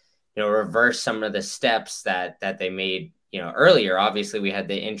guess, reverse some of the steps that they made earlier. Obviously, we had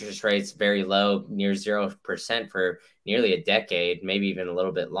the interest rates very low, near 0% for nearly a decade, maybe even a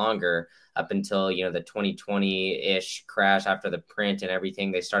little bit longer, up until the 2020-ish crash after the print and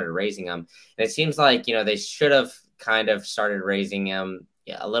everything. They started raising them, and it seems like they should have kind of started raising them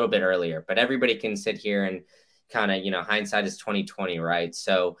a little bit earlier. But everybody can sit here and kind of hindsight is 2020, right?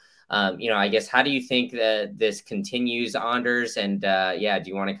 So I guess, how do you think that this continues, Anders? And do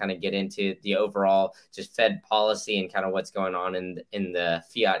you want to kind of get into the overall just Fed policy and kind of what's going on in the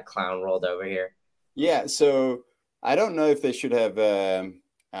fiat clown world over here? Yeah, so I don't know if they should have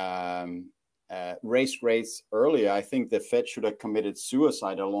raised rates earlier. I think the Fed should have committed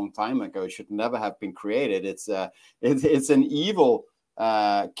suicide a long time ago. It should never have been created. It's an evil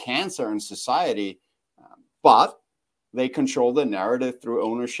cancer in society, but they control the narrative through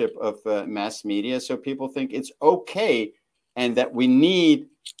ownership of mass media. So people think it's okay and that we need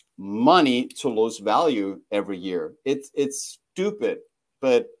money to lose value every year. It's stupid,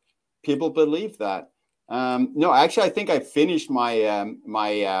 but people believe that. No, actually, I think I finished my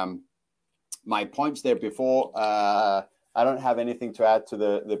my points there before. I don't have anything to add to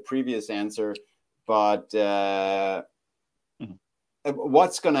the previous answer, but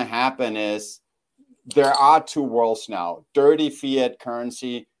what's going to happen is there are two worlds now: dirty fiat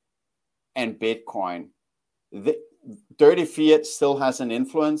currency and Bitcoin. The dirty fiat still has an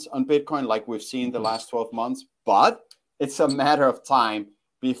influence on Bitcoin, like we've seen the last 12 months, but it's a matter of time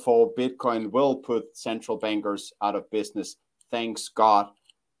before Bitcoin will put central bankers out of business. Thanks God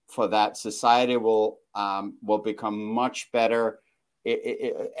for that. Society will become much better.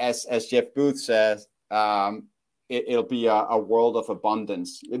 As Jeff Booth says, it'll be a world of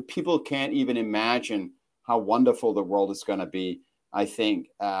abundance. People can't even imagine how wonderful the world is going to be, I think,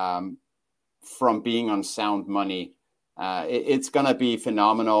 from being on sound money. It's going to be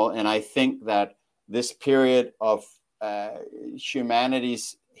phenomenal. And I think that this period of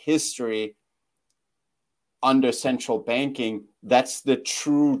humanity's history under central banking, that's the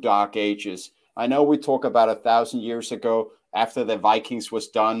true dark ages. I know we talk about 1,000 years ago, after the Vikings was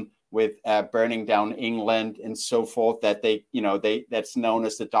done with burning down England and so forth, that that's known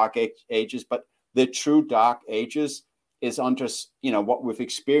as the dark ages. But the true dark ages is under what we've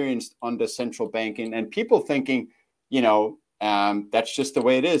experienced under central banking, and people thinking that's just the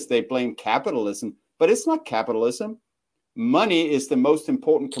way it is. They blame capitalism, but it's not capitalism. Money is the most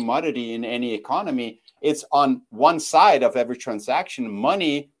important commodity in any economy. It's on one side of every transaction.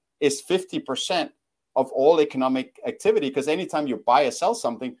 Money is 50% of all economic activity, because anytime you buy or sell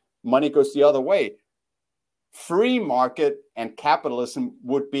something, money goes the other way. Free market and capitalism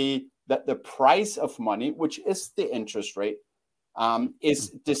would be that the price of money, which is the interest rate,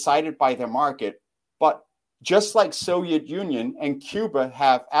 is decided by the market. But just like Soviet Union and Cuba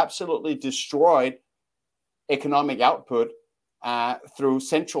have absolutely destroyed economic output through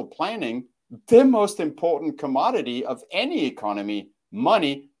central planning, the most important commodity of any economy,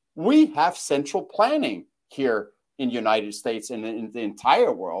 money, we have central planning here in the United States and in the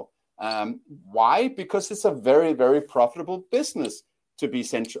entire world. Why? Because it's a very, very profitable business to be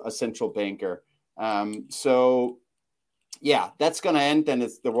a central banker. So, yeah, that's going to end, and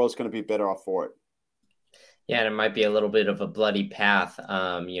the world's going to be better off for it. Yeah, and it might be a little bit of a bloody path,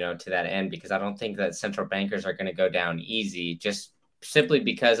 to that end, because I don't think that central bankers are going to go down easy, just simply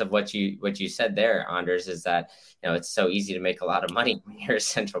because of what you said there, Anders, is that it's so easy to make a lot of money when you're a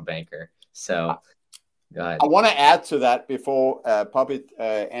central banker. So, go ahead. I want to add to that before Puppet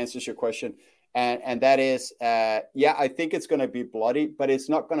answers your question, and that is, I think it's going to be bloody, but it's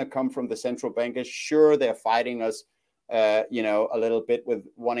not going to come from the central bankers. Sure, they're fighting us, a little bit with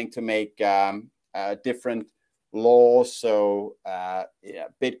wanting to make different laws. So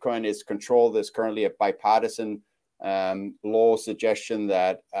Bitcoin is controlled. There's currently a bipartisan law suggestion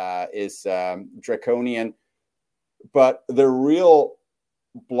that is draconian. But the real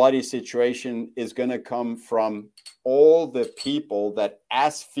bloody situation is going to come from all the people that,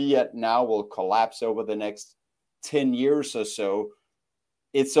 as fiat now will collapse over the next 10 years or so,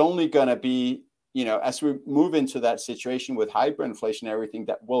 it's only going to be, as we move into that situation with hyperinflation and everything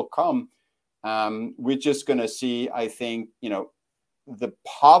that will come, we're just going to see, I think, the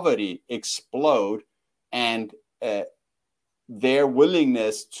poverty explode, and their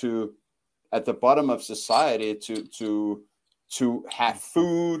willingness to, at the bottom of society, to have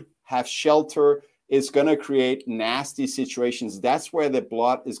food, have shelter, is going to create nasty situations. That's where the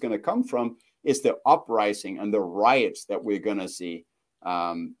blood is going to come from, is the uprising and the riots that we're going to see.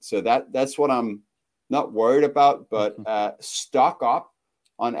 So that's what I'm not worried about, but stock up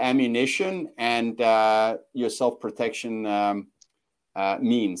on ammunition and your self-protection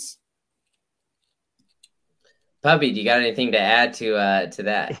means. Puppy, do you got anything to add to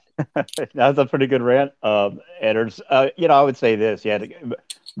that? That's a pretty good rant, Anders. I would say this,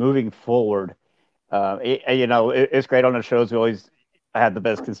 moving forward, it's great on the shows. We always have the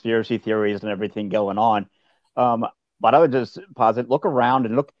best conspiracy theories and everything going on. But I would just posit, look around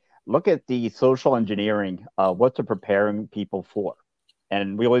and look at the social engineering, what they're preparing people for.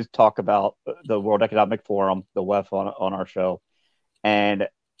 And we always talk about the World Economic Forum, the WEF, on our show. And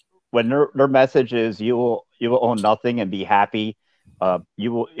when their message is you will own nothing and be happy,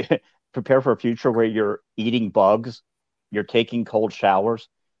 you will prepare for a future where you're eating bugs, you're taking cold showers.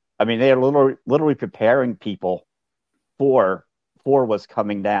 I mean, they are literally preparing people for what's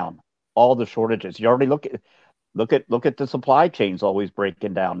coming down, all the shortages. You already look at the supply chains always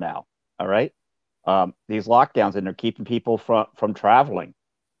breaking down now. All right, these lockdowns, and they're keeping people from traveling.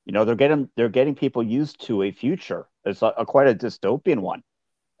 They're getting people used to a future. It's quite a dystopian one.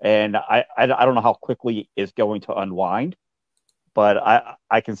 And I don't know how quickly it's going to unwind, but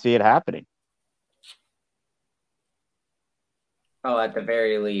I can see it happening. Oh, at the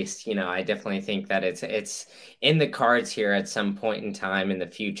very least, I definitely think that it's in the cards here at some point in time in the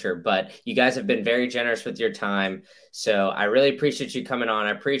future. But you guys have been very generous with your time, so I really appreciate you coming on.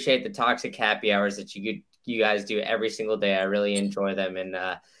 I appreciate the toxic happy hours that you guys do every single day. I really enjoy them, and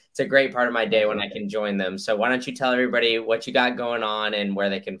it's a great part of my day when I can join them. So why don't you tell everybody what you got going on and where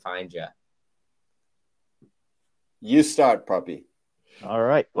they can find you? You start, Puppy. All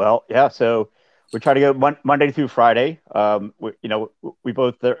right. Well, yeah. So we try to go Monday through Friday. We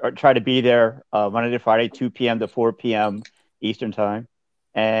both try to be there Monday to Friday, 2 p.m. to 4 p.m. Eastern time.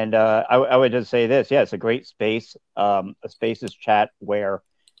 And I would just say this. Yeah, it's a great space. A spaces chat where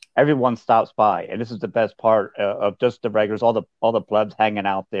everyone stops by, and this is the best part of just the regulars, all the plebs hanging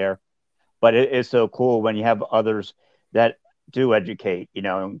out there. But it is so cool when you have others that do educate,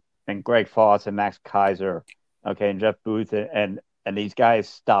 and Greg Foss and Max Kaiser, okay, and Jeff Booth, and these guys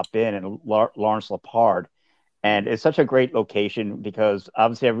stop in, and Lawrence Lepard. And it's such a great location because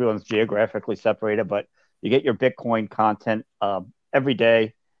obviously everyone's geographically separated, but you get your Bitcoin content every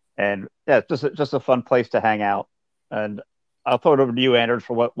day, and yeah, it's just a fun place to hang out. And I'll throw it over to you, Anders,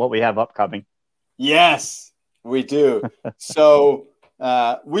 for what we have upcoming. Yes, we do. So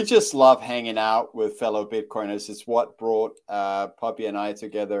we just love hanging out with fellow Bitcoiners. It's what brought Puppy and I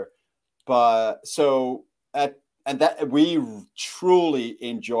together. But so that we truly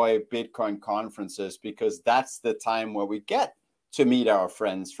enjoy Bitcoin conferences because that's the time where we get to meet our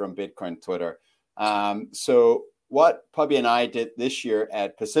friends from Bitcoin Twitter. So what Puppy and I did this year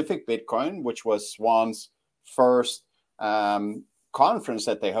at Pacific Bitcoin, which was Swan's first conference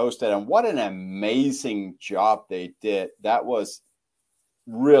that they hosted, and what an amazing job they did. That was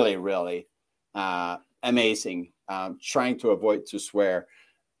really, really amazing. Trying to avoid to swear.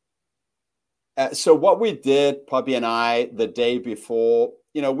 So what we did, Puppy and I, the day before,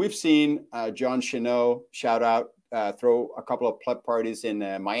 we've seen John Chenot, shout out, throw a couple of pleb parties in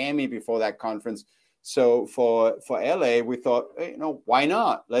Miami before that conference. So for LA, we thought, why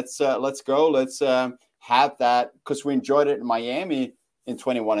not? Let's go. Let's have that, because we enjoyed it in Miami in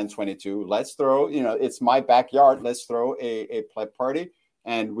 21 and 22. Let's throw, it's my backyard. Let's throw a pleb party.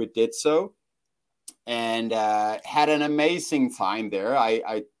 And we did so, and had an amazing time there.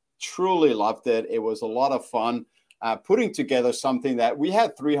 I truly loved it. It was a lot of fun putting together something that we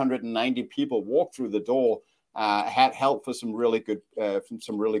had 390 people walk through the door. Had help for some really good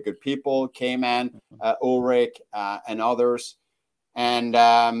people, K-Man, Ulrich, and others. And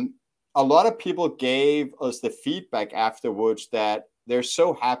a lot of people gave us the feedback afterwards that they're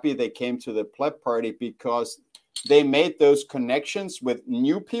so happy they came to the pleb party because they made those connections with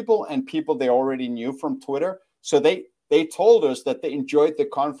new people and people they already knew from Twitter. So they told us that they enjoyed the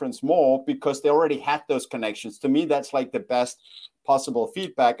conference more because they already had those connections. To me, that's like the best possible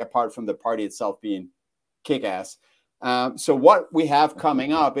feedback, apart from the party itself being kick-ass. So what we have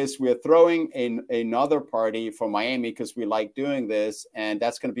coming up is we're throwing another party for Miami because we like doing this, and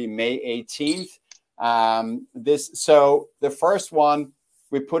that's going to be May 18th. So the first one,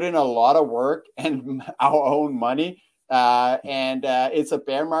 we put in a lot of work and our own money, and it's a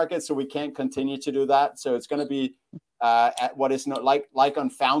bear market, so we can't continue to do that. So it's going to be at what is not like on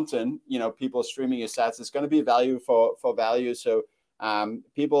Fountain, people streaming your stats. It's going to be value for value. So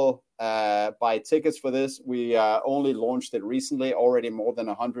people buy tickets for this. We only launched it recently, already more than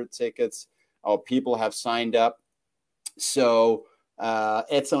 100 tickets. Our people have signed up. So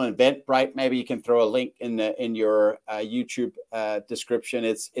it's an Eventbrite. Maybe you can throw a link in your YouTube description.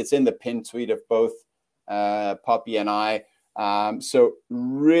 It's in the pin tweet of both Puppy and I. So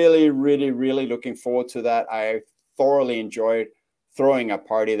really, really, really looking forward to that. I thoroughly enjoyed throwing a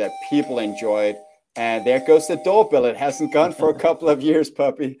party that people enjoyed. And there goes the doorbell. It hasn't gone for a couple of years,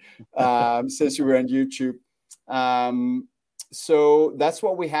 Puppy, since you were on YouTube. So that's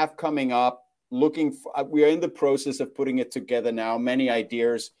what we have coming up. We are in the process of putting it together now. Many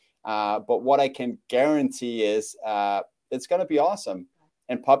ideas, but what I can guarantee is it's going to be awesome.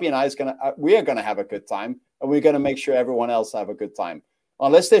 And Puppy and I we are going to have a good time, and we're going to make sure everyone else have a good time.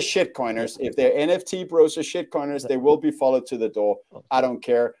 Unless they're shitcoiners. If they're NFT bros or shitcoiners, they will be followed to the door. I don't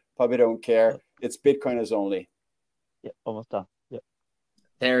care. Puppy don't care. It's Bitcoiners only. Yeah, almost done. Yeah.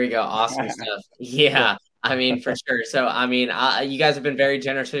 There we go. Awesome stuff. Yeah. I mean, for sure. So, I mean, you guys have been very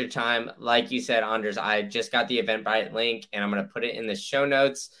generous with your time. Like you said, Anders, I just got the Eventbrite link, and I'm going to put it in the show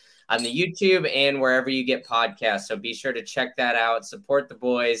notes on the YouTube and wherever you get podcasts. So be sure to check that out. Support the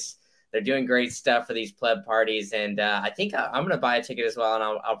boys. They're doing great stuff for these pleb parties. And I think I'm going to buy a ticket as well, and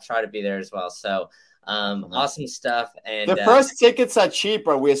I'll try to be there as well. So awesome stuff. And the first tickets are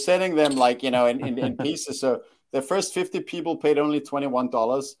cheaper. We're sending them in pieces. So the first 50 people paid only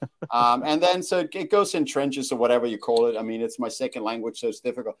 $21. And then so it goes in trenches or whatever you call it. I mean, it's my second language, so it's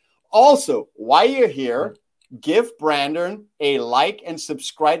difficult. Also, while you're here, give Brandon a like and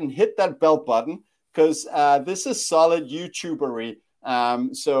subscribe and hit that bell button, because this is solid YouTubery.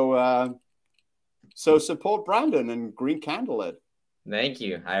 So support Brandon and Green Candle it. Thank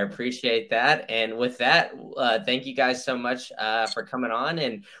you. I appreciate that. And with that, thank you guys so much for coming on.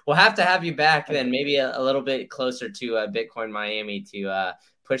 And we'll have to have you back then, maybe a little bit closer to Bitcoin Miami to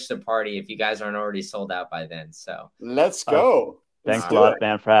push the party if you guys aren't already sold out by then. So let's go. Thanks a lot,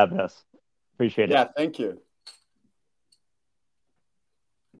 man, for having us. Appreciate it. Yeah, thank you.